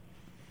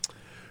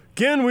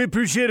 Ken, we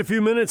appreciate a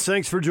few minutes.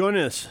 Thanks for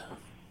joining us.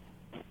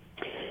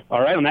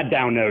 All right, on that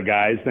down note,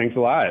 guys, thanks a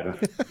lot.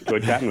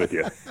 Enjoyed chatting with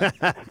you.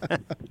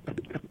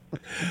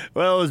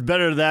 Well, it was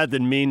better that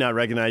than me not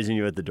recognizing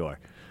you at the door.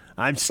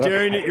 I'm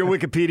staring at your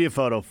Wikipedia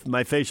photo.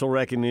 My facial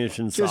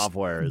recognition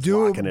software is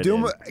locking it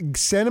in.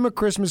 Send him a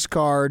Christmas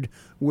card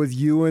with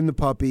you and the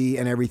puppy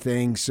and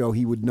everything, so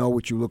he would know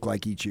what you look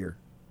like each year.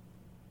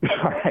 All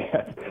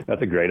right,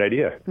 that's a great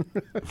idea.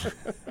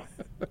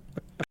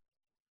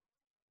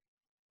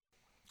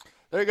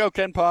 There you go,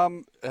 Ken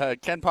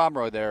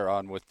Pomeroy there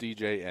on with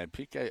DJ and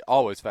PK.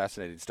 Always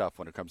fascinating stuff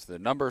when it comes to the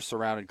numbers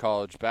surrounding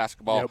college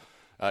basketball.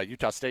 Yep.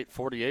 Utah State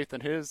 48th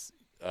in his.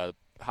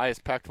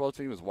 Highest Pac-12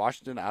 team was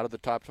Washington, out of the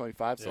top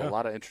 25, so a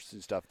lot of interesting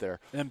stuff there.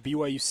 And then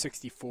BYU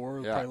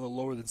 64, probably a little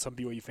lower than some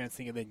BYU fans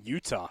think, and then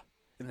Utah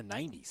in the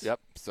 90s. Yep,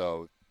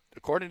 so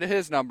according to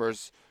his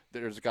numbers,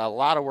 there's got a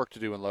lot of work to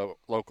do in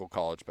local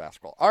college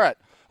basketball. All right,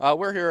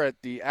 we're here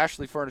at the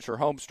Ashley Furniture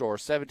Home Store,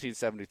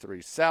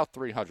 1773 South,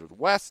 300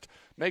 West.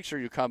 Make sure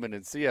you come in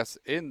and see us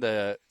in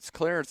the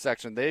clearance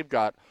section. They've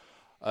got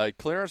a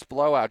clearance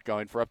blowout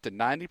going for up to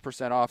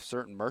 90% off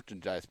certain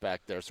merchandise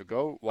back there. So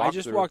go walk I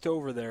just walked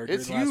over there during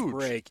the last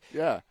break.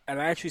 Yeah. And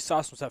I actually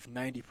saw some stuff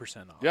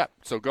 90% off. Yeah.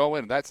 So go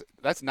in. That's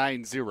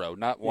 90,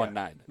 not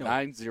 19. No.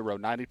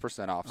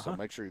 90% off. So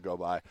make sure you go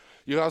by.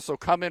 You also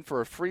come in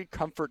for a free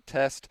comfort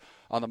test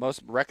on the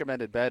most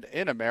recommended bed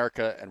in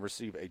America and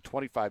receive a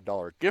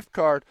 $25 gift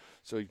card.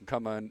 So you can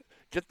come in,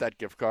 get that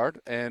gift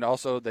card. And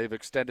also they've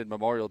extended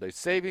Memorial Day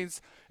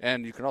savings,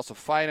 and you can also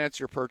finance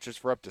your purchase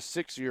for up to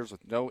 6 years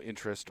with no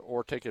interest,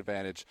 or take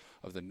advantage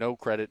of the no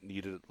credit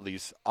needed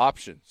lease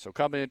option. So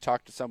come in,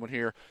 talk to someone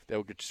here. They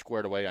will get you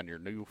squared away on your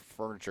new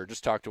furniture.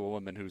 Just talk to a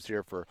woman who's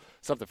here for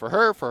something for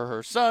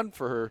her son,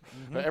 for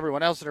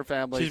everyone else in her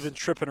family. She's been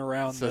tripping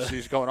around. So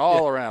she's going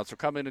all around. So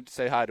come in and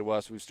say hi to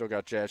us. We've still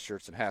got jazz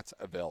shirts and hats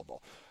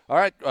available. All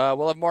right,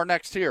 we'll have more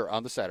next here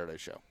on the Saturday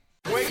Show.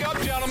 Wake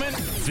up, gentlemen.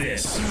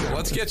 This,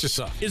 Let's get you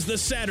some. is the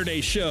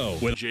Saturday Show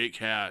with Jake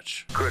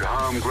Hatch Good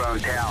homegrown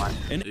talent.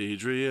 and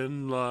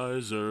Adrian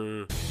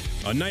Lizer.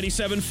 on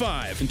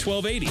 97.5 and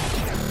 1280.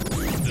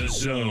 The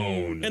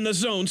Zone and the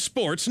Zone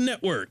Sports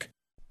Network.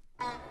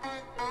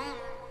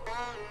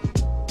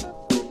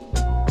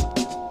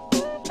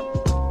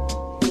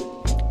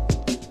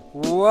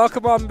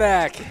 Welcome on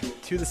back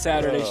to the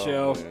Saturday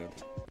Show. Man.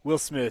 Will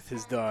Smith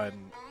has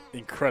done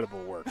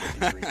incredible work with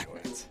these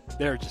rejoins.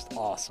 They're just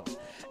awesome.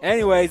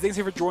 Anyways, thanks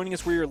for joining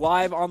us. We're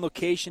live on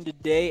location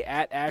today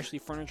at Ashley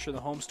Furniture,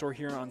 the home store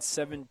here on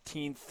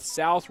 17th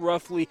South,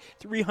 roughly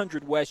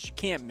 300 West. You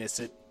can't miss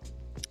it.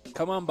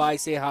 Come on by,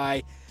 say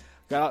hi.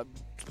 Got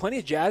plenty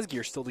of jazz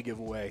gear still to give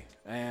away,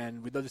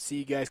 and we'd love to see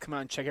you guys come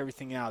out and check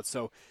everything out.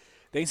 So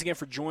thanks again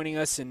for joining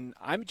us, and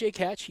I'm Jake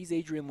Hatch. He's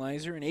Adrian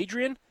Lizer. And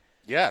Adrian?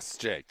 Yes,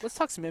 Jake. Let's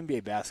talk some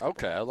NBA basketball.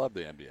 Okay, I love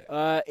the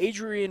NBA.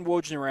 Adrian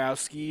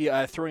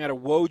Wojnarowski throwing out a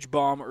WOJ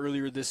bomb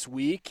earlier this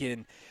week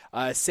and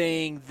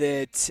saying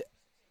that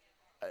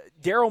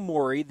Daryl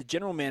Morey, the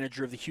general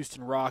manager of the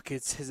Houston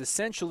Rockets, has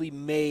essentially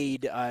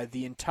made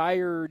the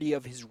entirety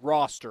of his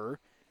roster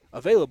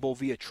available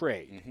via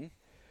trade. Mm-hmm.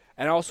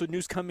 And also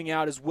news coming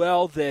out as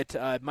well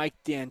that Mike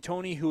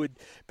D'Antoni, who had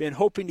been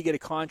hoping to get a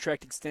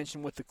contract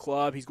extension with the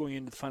club, he's going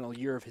into the final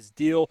year of his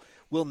deal,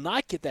 will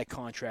not get that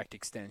contract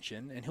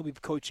extension, and he'll be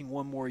coaching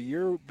one more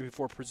year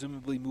before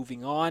presumably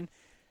moving on.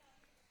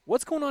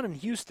 What's going on in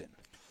Houston?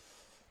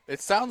 It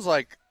sounds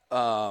like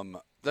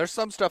there's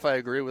some stuff I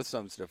agree with,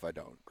 some stuff I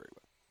don't agree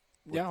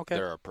with. Yeah, okay.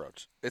 Their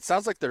approach. It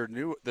sounds like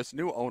this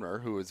new owner,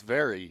 who is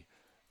very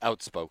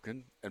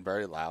outspoken and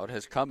very loud,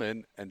 has come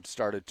in and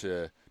decided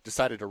to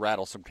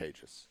rattle some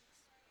cages.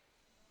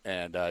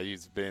 And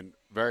he's been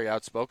very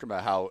outspoken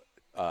about how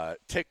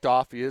ticked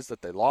off he is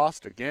that they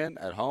lost again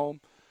at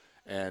home,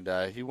 and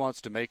he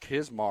wants to make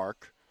his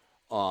mark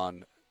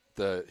on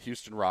the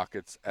Houston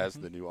Rockets as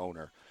the new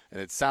owner. And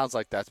it sounds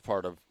like that's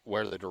part of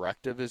where the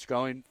directive is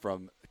going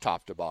from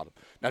top to bottom.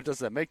 Now, does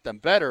that make them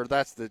better?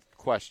 That's the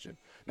question.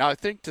 Now, I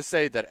think to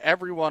say that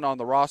everyone on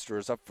the roster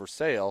is up for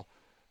sale,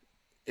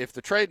 if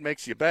the trade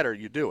makes you better,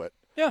 you do it.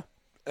 Yeah.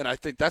 And I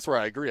think that's where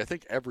I agree. I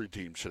think every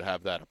team should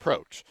have that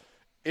approach.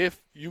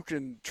 If you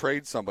can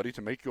trade somebody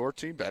to make your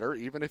team better,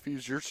 even if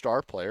he's your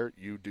star player,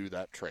 you do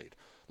that trade.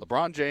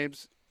 LeBron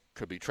James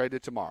could be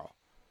traded tomorrow.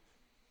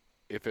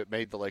 If it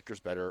made the Lakers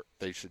better,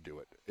 they should do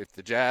it. If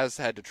the Jazz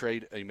had to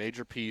trade a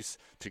major piece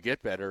to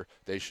get better,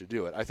 they should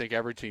do it. I think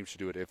every team should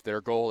do it. If their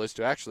goal is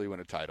to actually win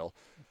a title,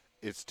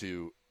 it's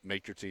to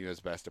make your team as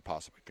best it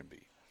possibly can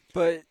be.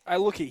 But I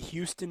look at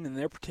Houston in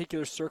their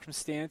particular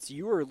circumstance.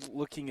 You are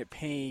looking at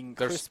paying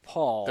Chris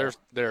Paul.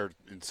 They're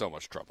in so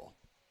much trouble.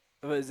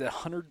 Is it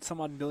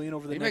 $100-some-odd million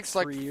over the next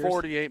 3 years? He makes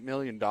like $48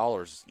 million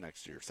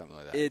next year, something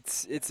like that.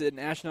 It's an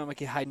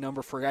astronomically high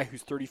number for a guy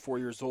who's 34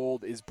 years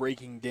old, is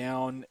breaking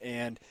down,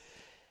 and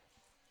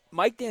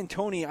Mike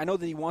D'Antoni, I know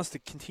that he wants to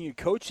continue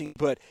coaching,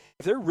 but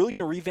if they're really going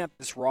to revamp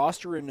this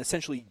roster and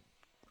essentially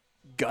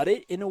gut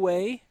it in a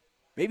way,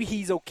 maybe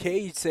he's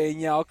okay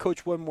saying, yeah, I'll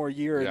coach one more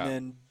year and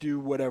then do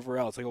whatever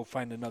else. Like, go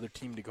find another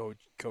team to go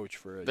coach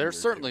for a year. They're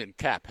certainly in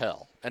cap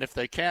hell. And if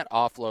they can't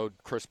offload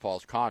Chris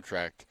Paul's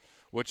contract,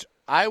 which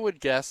I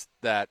would guess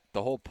that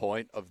the whole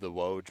point of the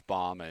WOJ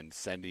bomb and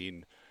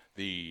sending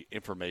the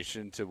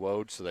information to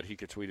Woj so that he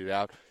could tweet it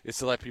out is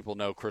to let people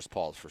know Chris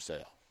Paul is for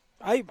sale.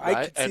 I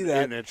could see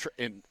that.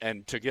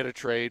 And to get a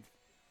trade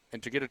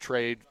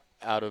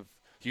out of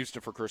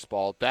Houston for Chris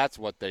Paul, that's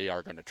what they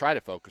are going to try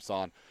to focus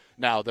on.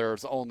 Now,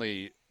 there's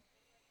only,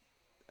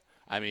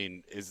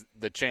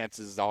 the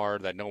chances are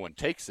that no one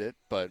takes it,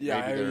 but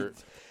maybe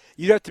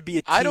you'd have to be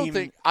a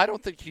team. I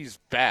don't think he's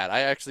bad. I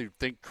actually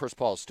think Chris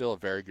Paul is still a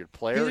very good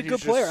player. He's a good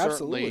player,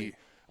 certainly,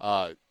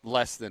 absolutely.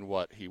 Less than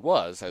what he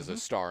was as a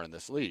star in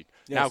this league.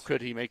 Yes. Now,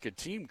 could he make a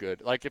team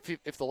good? Like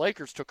if the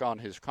Lakers took on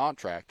his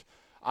contract,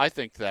 I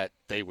think that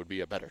they would be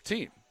a better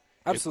team.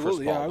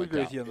 Absolutely, I would agree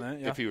with you on that.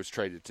 Yeah. If he was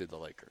traded to the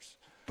Lakers.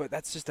 But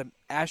that's just an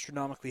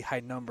astronomically high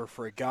number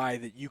for a guy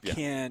that you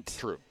can't.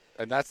 True.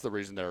 And that's the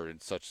reason they're in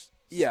such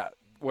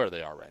where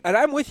they are right now. And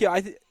I'm with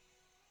you.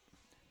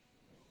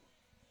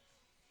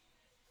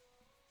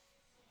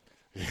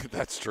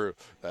 That's true.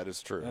 That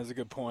is true. That's a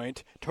good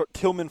point.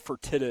 Tillman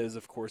Fertitta is,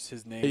 of course,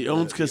 his name. He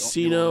owns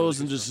casinos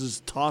and just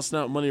is tossing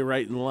out money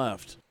right and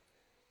left.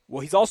 Well,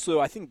 he's also,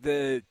 I think,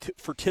 the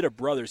Fertitta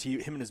brothers.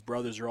 Him and his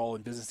brothers are all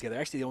in business together.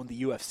 Actually, they own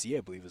the UFC,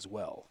 I believe, as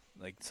well.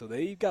 So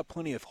they've got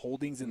plenty of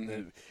holdings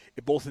in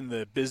both in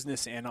the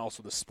business and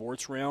also the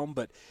sports realm.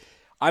 But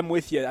I'm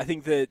with you. I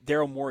think that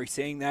Daryl Morey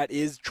saying that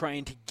is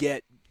trying to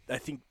get. I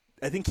think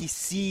he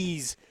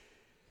sees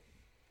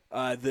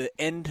the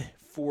end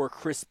for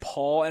Chris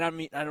Paul, and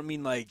I don't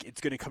mean like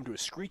it's going to come to a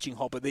screeching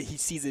halt, but he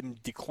sees him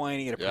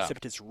declining at a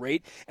precipitous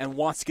rate and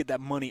wants to get that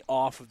money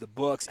off of the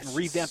books and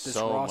revamp this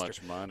roster.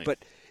 Much money. But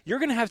you're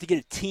going to have to get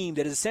a team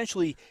that is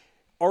essentially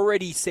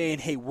already saying,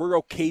 "Hey, we're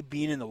okay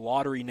being in the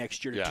lottery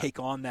next year to take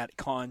on that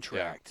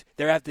contract."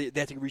 They have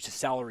to reach a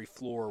salary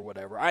floor or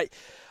whatever.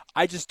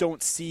 I just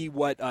don't see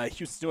what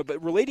Houston's doing.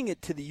 But relating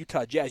it to the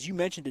Utah Jazz, you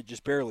mentioned it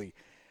just barely.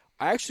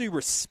 I actually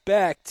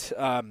respect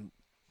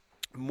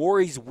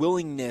Morey's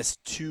willingness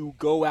to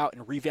go out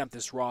and revamp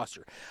this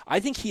roster.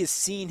 I think he has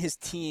seen his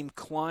team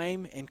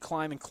climb and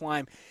climb and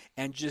climb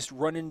and just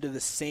run into the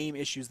same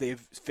issues they've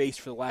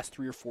faced for the last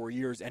 3 or 4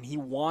 years, and he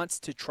wants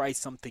to try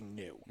something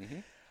new. Mm-hmm.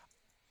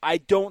 I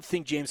don't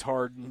think James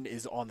Harden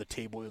is on the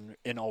table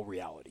in all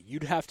reality.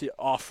 You'd have to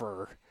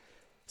offer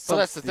something. Well,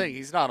 that's the thing.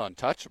 He's not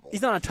untouchable.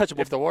 He's not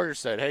untouchable. If the Warriors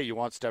said, hey, you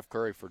want Steph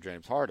Curry for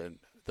James Harden,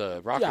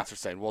 the Rockets are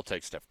saying, we'll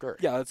take Steph Curry.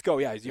 Yeah, let's go.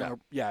 Yeah, he's younger.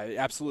 Yeah,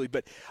 absolutely.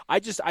 But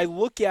I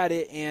look at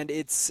it, and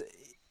it's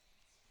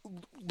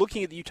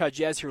looking at the Utah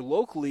Jazz here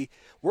locally,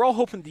 we're all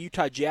hoping the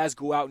Utah Jazz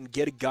go out and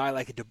get a guy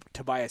like a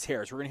Tobias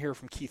Harris. We're going to hear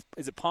from Keith.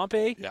 Is it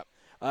Pompey? Yep.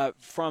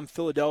 From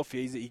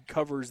Philadelphia. He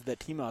covers that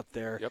team out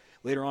there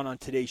later on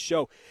today's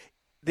show.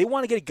 They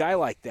want to get a guy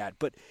like that.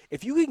 But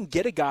if you can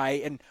get a guy,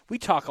 and we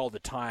talk all the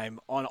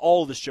time on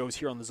all the shows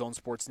here on the Zone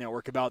Sports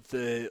Network about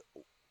the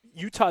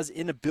Utah's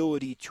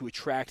inability to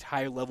attract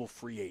high-level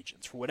free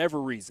agents for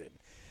whatever reason.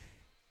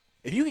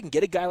 If you can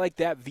get a guy like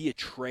that via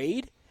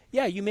trade,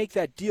 you make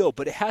that deal,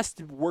 but it has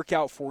to work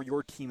out for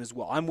your team as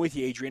well. I'm with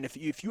you, Adrian.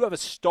 If you have a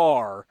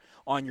star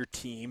on your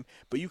team,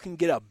 but you can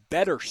get a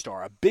better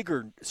star, a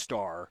bigger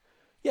star,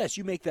 yes,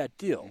 you make that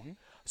deal. Mm-hmm.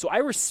 So I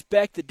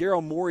respect that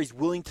Daryl Morey's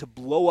willing to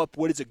blow up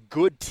what is a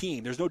good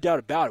team. There's no doubt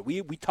about it.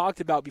 We talked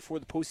about before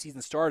the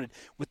postseason started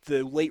with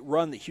the late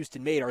run that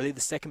Houston made. Are they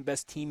the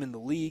second-best team in the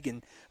league?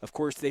 And, of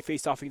course, they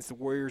faced off against the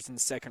Warriors in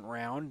the second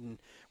round and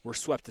were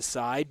swept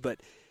aside.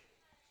 But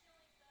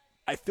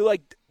I feel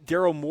like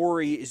Daryl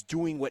Morey is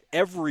doing what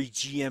every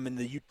GM in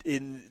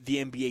the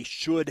NBA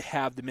should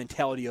have the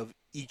mentality of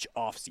each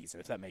offseason,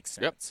 if that makes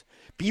sense.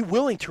 Be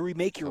willing to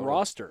remake your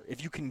roster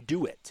if you can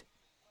do it.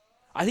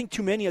 I think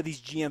too many of these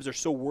GMs are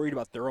so worried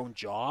about their own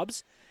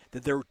jobs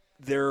that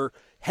they're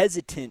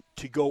hesitant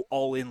to go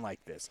all in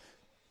like this.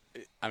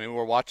 I mean,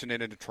 we're watching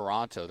it in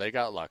Toronto. They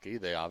got lucky.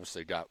 They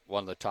obviously got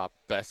one of the top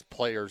best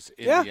players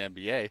in the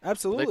NBA.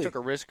 Absolutely. They took a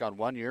risk on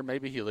 1 year.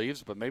 Maybe he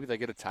leaves, but maybe they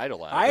get a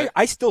title out of it.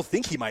 I still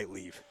think he might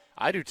leave.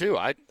 I do too.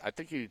 I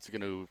think he's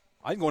going to.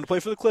 I'm going to play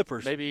for the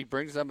Clippers. Maybe he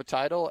brings them a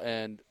title,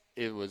 and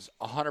it was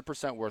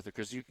 100% worth it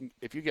because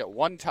if you get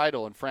one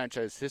title in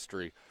franchise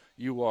history,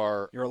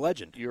 you're a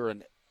legend. You're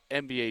an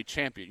NBA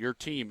champion. Your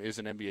team is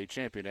an NBA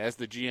champion. As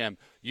the GM,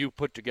 you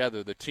put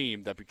together the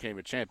team that became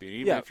a champion,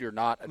 even if you're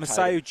not a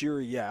Masai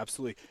Ujiri, yeah,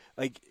 absolutely.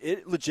 Like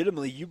it,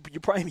 legitimately,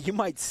 you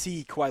might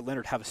see Kawhi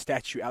Leonard have a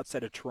statue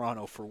outside of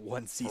Toronto for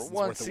one season. For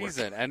one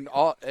season, and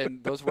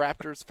those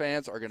Raptors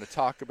fans are going to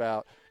talk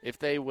about, if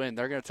they win,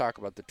 they're going to talk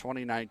about the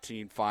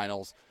 2019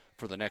 Finals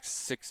for the next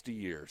 60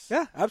 years.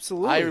 Yeah,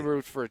 absolutely. I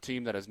root for a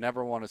team that has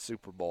never won a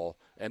Super Bowl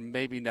and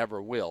maybe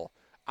never will.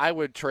 I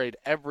would trade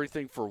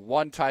everything for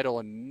one title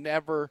and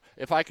never –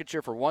 if I could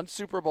cheer for one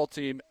Super Bowl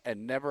team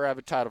and never have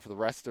a title for the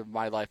rest of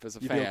my life as a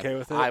fan, be okay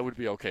with it? I would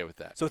be okay with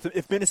that. So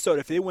if Minnesota,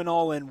 if they went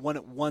all in one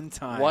at one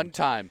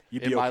time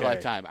in my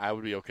lifetime, I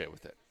would be okay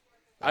with it.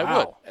 Wow. I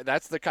would.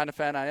 That's the kind of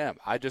fan I am.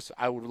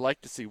 I would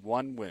like to see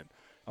one win.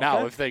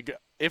 Now, if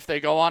they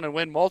go on and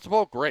win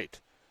multiple, great.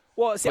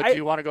 Well, see, but do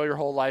you want to go your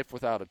whole life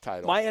without a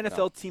title? My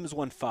NFL team has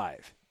won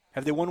 5.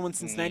 Have they won one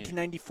since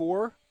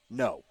 1994?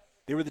 No.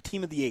 They were the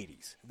team of the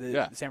 80s,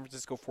 the San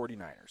Francisco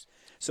 49ers.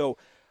 So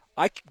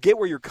I get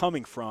where you're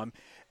coming from.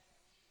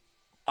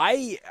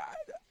 I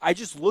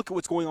just look at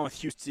what's going on with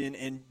Houston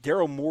and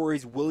Daryl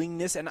Morey's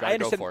willingness. And I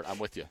understand, go for it. I'm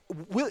with you.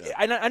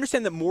 I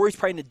understand that Morey's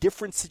probably in a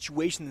different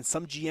situation than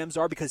some GMs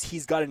are because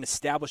he's got an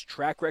established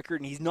track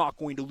record and he's not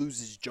going to lose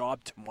his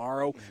job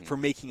tomorrow for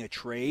making a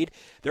trade.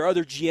 There are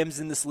other GMs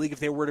in this league, if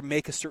they were to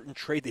make a certain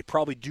trade, they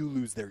probably do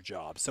lose their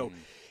job. So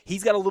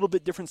he's got a little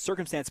bit different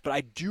circumstance, but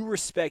I do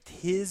respect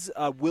his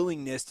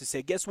willingness to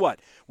say, guess what?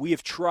 We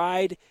have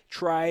tried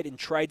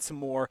some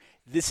more.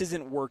 This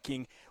isn't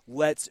working.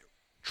 Let's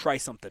try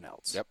something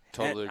else. Yep,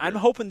 totally agree. I'm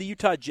hoping the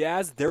Utah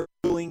Jazz, they're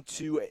willing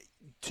to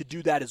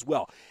do that as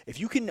well. If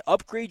you can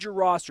upgrade your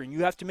roster and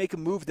you have to make a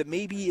move that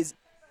maybe is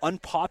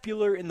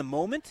unpopular in the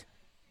moment,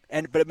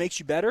 but it makes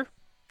you better,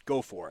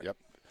 go for it. Yep.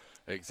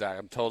 Exactly.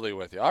 I'm totally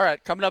with you. All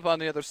right, coming up on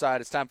the other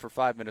side, it's time for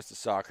 5 minutes of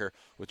soccer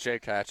with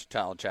Jake Hatch,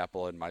 Talon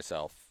Chapel, and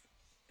myself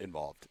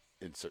involved,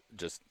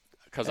 just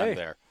because I'm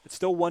there. It's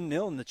still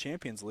 1-0 in the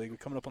Champions League. We're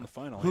coming up on the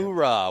final.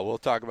 Hoorah. We'll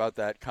talk about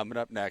that coming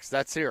up next.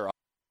 That's here.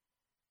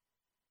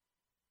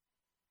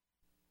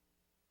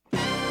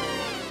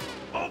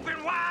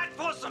 Open wide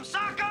for some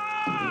soccer!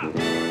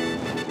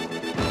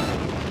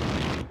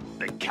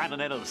 The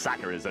Continental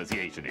Soccer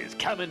Association is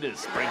coming to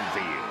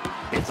Springfield.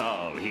 It's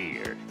all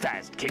here.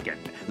 Fast kicking,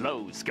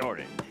 low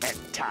scoring, and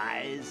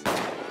ties.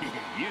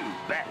 You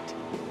bet.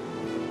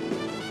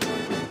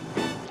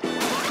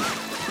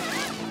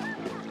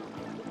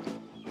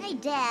 Hey,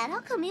 Dad, how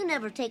come you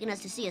never taken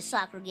us to see a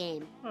soccer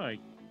game? I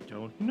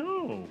don't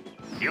know.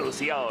 You'll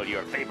see all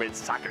your favorite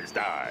soccer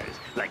stars,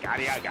 like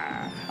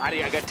Arriaga,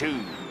 Arriaga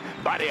 2,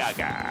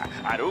 Bariaga,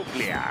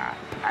 Aruglia,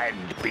 and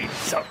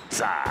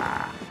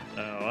Pizzozza.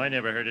 Oh, I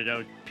never heard of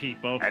those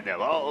people. And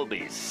they'll all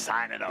be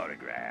signing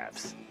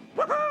autographs.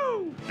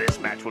 Woohoo! This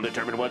match will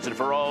determine once and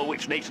for all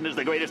which nation is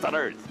the greatest on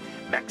earth,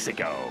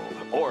 Mexico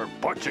or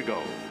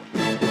Portugal.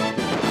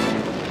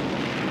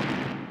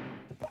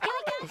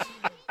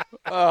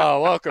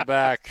 Oh, welcome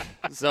back.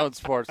 Zone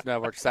Sports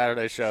Network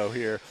Saturday show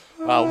here.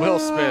 Will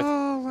Smith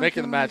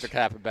making the magic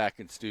happen back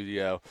in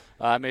studio.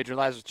 Major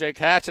Lives with Jake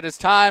Hatch. It is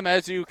time,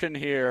 as you can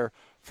hear,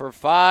 for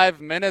 5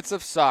 minutes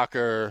of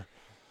soccer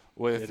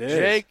with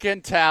Jake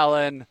and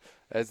Talon,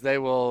 as they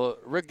will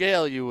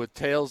regale you with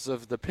tales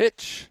of the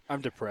pitch. I'm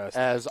depressed.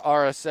 As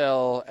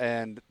RSL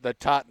and the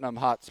Tottenham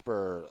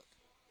Hotspur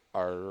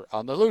are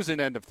on the losing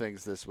end of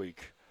things this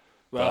week.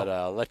 Well,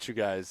 but let you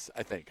guys,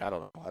 I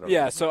don't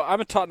know. So I'm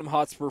a Tottenham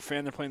Hotspur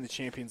fan. They're playing the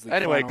Champions League.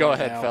 Anyway, go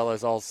ahead, now.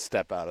 Fellas. I'll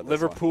step out of this.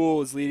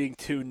 Liverpool is leading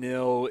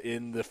 2-0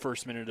 in the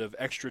first minute of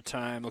extra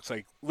time. Looks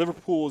like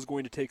Liverpool is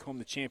going to take home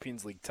the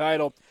Champions League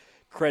title.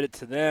 Credit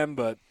to them,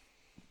 but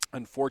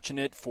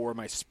unfortunate for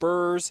my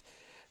Spurs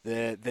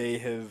that they're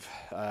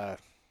going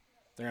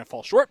to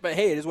fall short. But,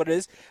 hey, it is what it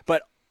is.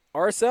 But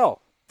RSL,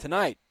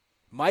 tonight,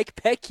 Mike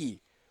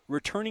Pecky,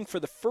 returning for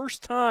the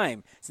first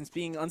time since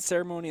being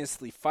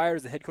unceremoniously fired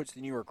as the head coach of the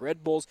New York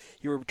Red Bulls.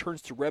 He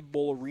returns to Red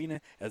Bull Arena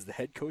as the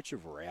head coach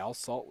of Real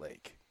Salt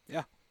Lake.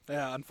 Yeah.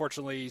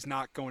 Unfortunately, he's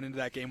not going into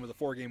that game with a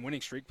 4-game winning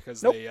streak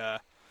because they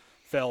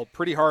fell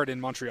pretty hard in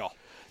Montreal.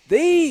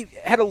 They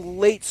had a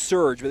late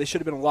surge, but they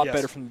should have been a lot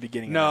better from the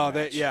beginning.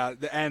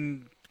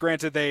 And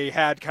granted, they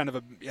had kind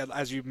of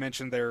as you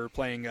mentioned, they're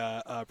playing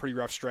a pretty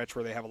rough stretch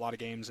where they have a lot of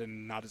games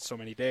in not so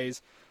many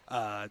days.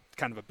 Kind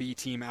of a B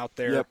team out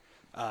there. Yep.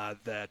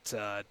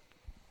 That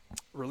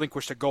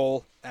relinquished a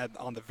goal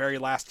on the very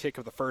last kick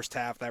of the first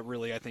half. That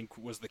really, I think,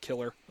 was the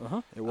killer.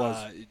 It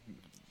was.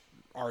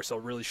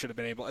 RSL really should have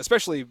been able,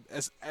 especially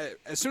as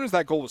soon as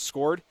that goal was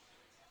scored,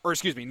 or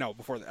excuse me, no,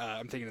 before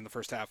I'm thinking in the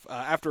first half.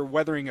 After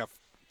weathering a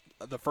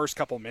the first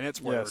couple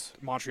minutes where Yes.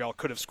 Montreal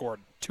could have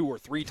scored 2 or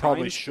 3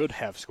 Probably times. should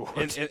have scored.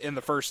 in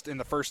the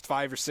first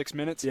 5 or 6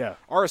 minutes. Yeah.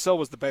 RSL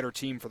was the better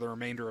team for the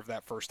remainder of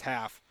that first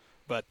half,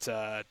 but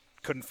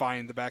couldn't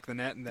find the back of the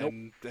net,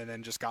 and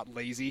then just got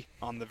lazy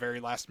on the very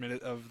last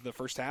minute of the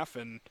first half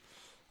and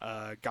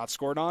got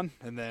scored on.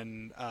 And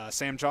then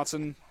Sam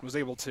Johnson was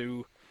able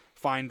to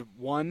find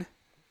one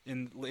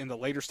in the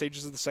later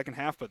stages of the second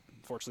half, but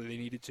unfortunately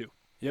they needed 2.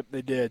 Yep,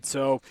 they did.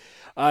 So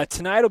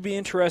tonight will be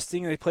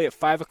interesting. They play at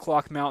 5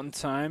 o'clock Mountain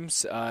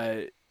Times.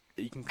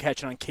 You can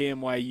catch it on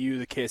KMYU,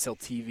 the KSL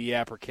TV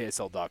app, or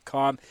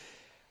KSL.com.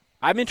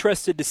 I'm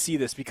interested to see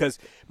this because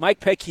Mike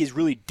Pecky has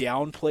really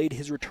downplayed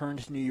his return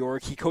to New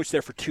York. He coached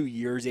there for 2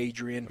 years,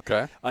 Adrian.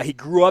 Okay. He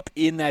grew up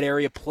in that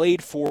area,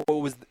 played for what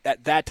was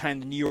at that time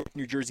the New York,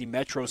 New Jersey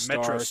Metro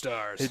Stars.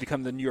 Has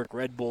become the New York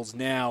Red Bulls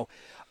now.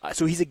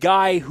 So he's a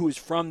guy who is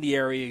from the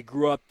area. He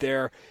grew up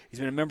there. He's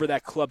been a member of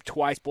that club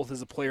twice, both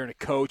as a player and a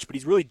coach. But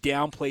he's really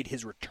downplayed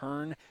his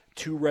return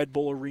to Red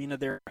Bull Arena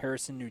there in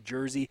Harrison, New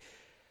Jersey.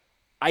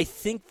 I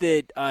think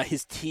that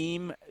his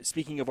team,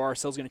 speaking of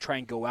RSL, is going to try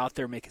and go out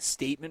there and make a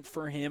statement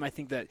for him. I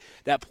think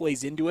that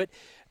plays into it.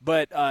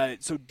 But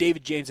so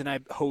David James and I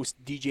host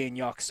DJ and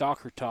Yock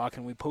Soccer Talk,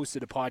 and we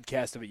posted a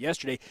podcast of it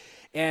yesterday.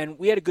 And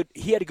he had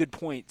a good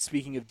point,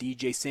 speaking of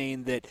DJ,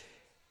 saying that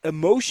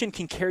emotion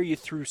can carry you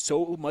through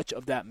so much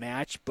of that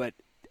match, but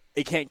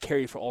it can't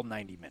carry you for all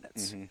 90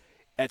 minutes. Mm-hmm.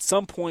 At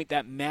some point,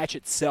 that match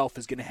itself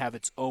is going to have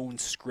its own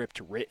script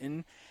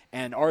written,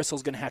 and RSL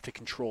is going to have to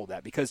control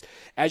that because,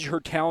 as you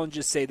heard Talon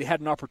just say, they had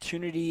an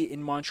opportunity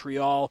in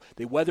Montreal.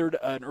 They weathered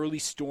an early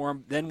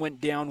storm, then went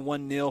down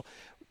 1-0,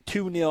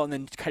 2-0, and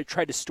then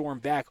tried to storm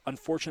back.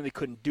 Unfortunately, they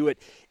couldn't do it.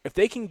 If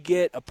they can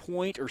get a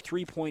point or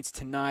 3 points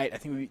tonight, I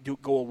think we do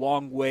go a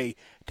long way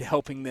to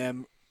helping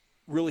them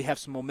really have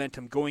some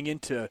momentum going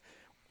into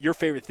your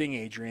favorite thing,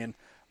 Adrian,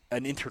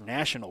 an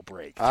international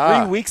break.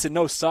 3 weeks and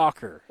no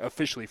soccer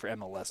officially for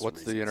MLS.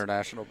 What's the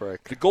international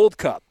break? The Gold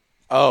Cup.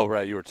 Oh,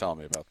 right. You were telling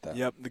me about that.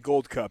 Yep, the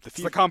Gold Cup. It's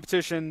the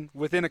competition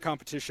within a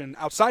competition,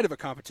 outside of a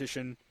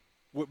competition,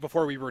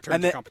 before we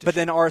return to competition. But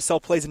then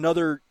RSL plays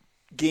another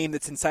game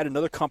that's inside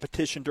another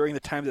competition during the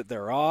time that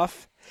they're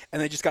off,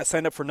 and they just got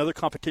signed up for another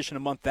competition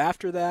a month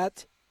after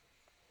that.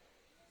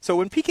 So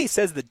when PK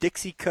says the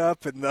Dixie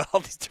Cup and all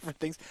these different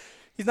things,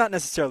 he's not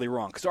necessarily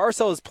wrong because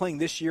RSL is playing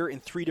this year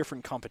in 3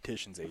 different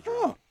competitions, Adrian.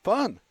 Oh,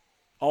 fun.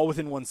 All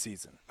within one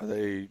season.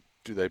 Do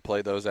they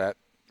play those at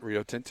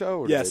Rio Tinto?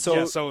 Or So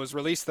it was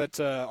released that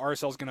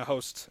RSL is going to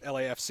host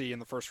LAFC in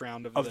the first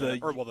round of the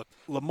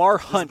Lamar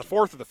Hunt. The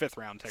 4th or the 5th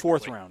round,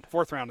 Fourth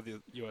round of the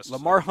U.S.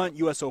 Lamar Hunt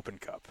U.S. Open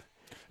Cup.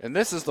 And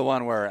this is the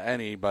one where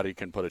anybody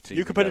can put a team.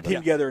 You can put a team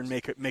together and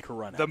make a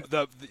run.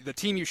 The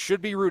team you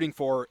should be rooting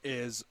for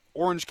is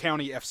Orange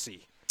County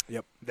FC.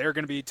 Yep. They're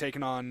going to be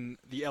taking on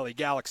the LA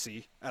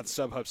Galaxy at the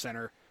SubHub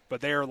Center, but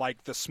they're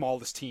like the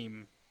smallest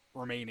team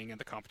remaining in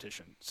the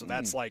competition. So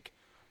that's like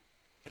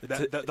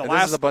this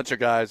is a bunch of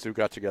guys who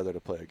got together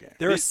to play a game.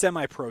 They're a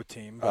semi-pro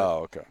team. Oh,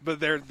 okay. But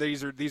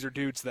these are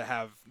dudes that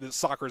have the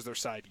soccer's their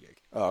side gig.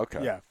 Oh,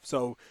 okay. Yeah.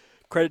 So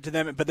credit to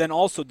them. But then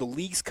also the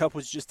Leagues Cup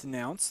was just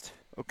announced.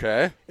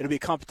 Okay. It'll be a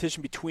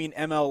competition between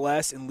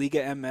MLS and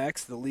Liga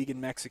MX, the league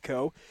in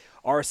Mexico.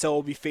 RSL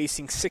will be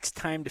facing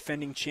 6-time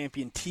defending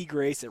champion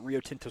Tigres at Rio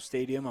Tinto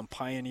Stadium on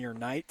Pioneer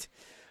Night,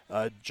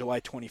 July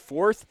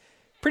 24th.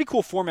 Pretty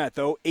cool format,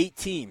 though. 8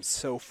 teams,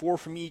 so 4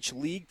 from each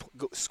league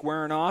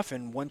squaring off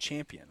and 1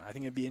 champion. I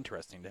think it'd be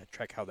interesting to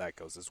track how that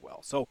goes as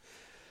well. So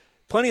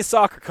plenty of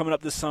soccer coming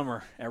up this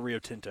summer at Rio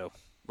Tinto.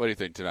 What do you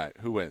think tonight?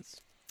 Who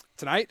wins?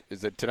 Tonight?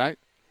 Is it tonight?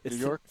 It's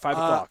New York? 5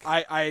 o'clock.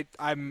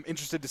 I'm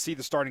interested to see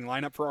the starting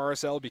lineup for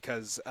RSL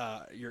because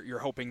you're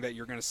hoping that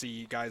you're going to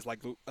see guys like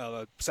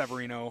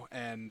Severino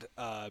and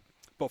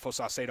Bofo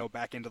Saucedo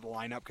back into the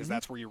lineup because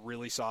that's where you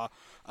really saw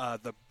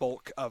the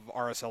bulk of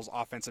RSL's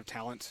offensive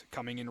talent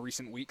coming in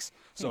recent weeks.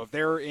 So if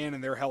they're in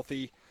and they're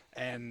healthy,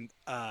 and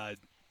I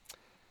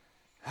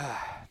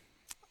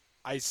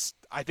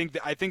think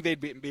they'd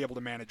be able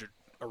to manage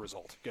a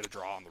result, get a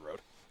draw on the road.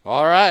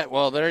 All right,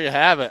 well there you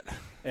have it.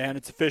 And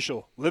it's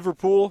official.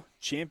 Liverpool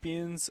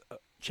Champions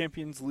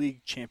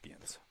League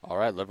champions. All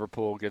right,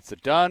 Liverpool gets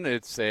it done.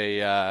 It's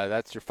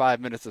that's your 5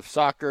 minutes of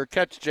soccer.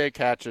 Catch Jake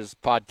Hatch's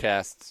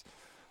podcasts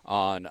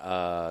on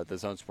the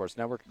Zone Sports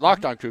Network.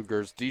 Locked on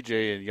Cougars,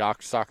 DJ and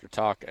Yock Soccer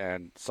Talk,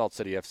 and Salt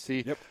City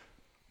FC.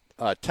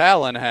 Yep.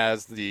 Talon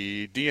has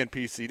the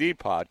DNPCD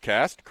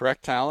podcast,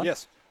 correct, Talon?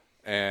 Yes.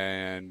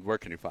 And where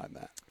can you find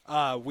that?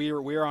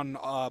 We're on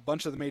a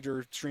bunch of the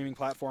major streaming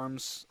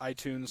platforms: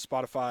 iTunes,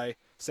 Spotify,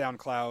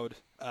 SoundCloud.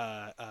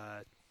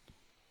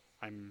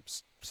 I'm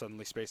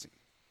suddenly spacing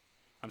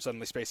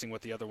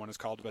what the other one is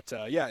called. But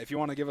if you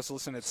want to give us a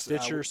listen, it's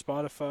Stitcher,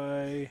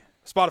 Spotify.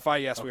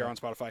 Spotify, yes, we are on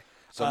Spotify.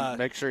 So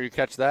make sure you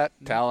catch that.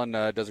 Talon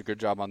does a good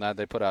job on that.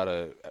 They put out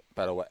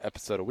about an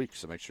episode a week,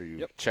 so make sure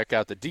you check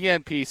out the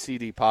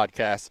DNPCD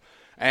podcast,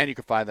 and you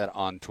can find that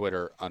on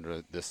Twitter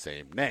under the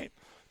same name.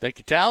 Thank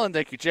you, Talon.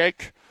 Thank you,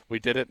 Jake. We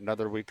did it.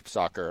 Another week of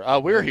soccer.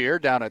 We're here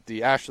down at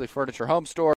the Ashley Furniture Home Store.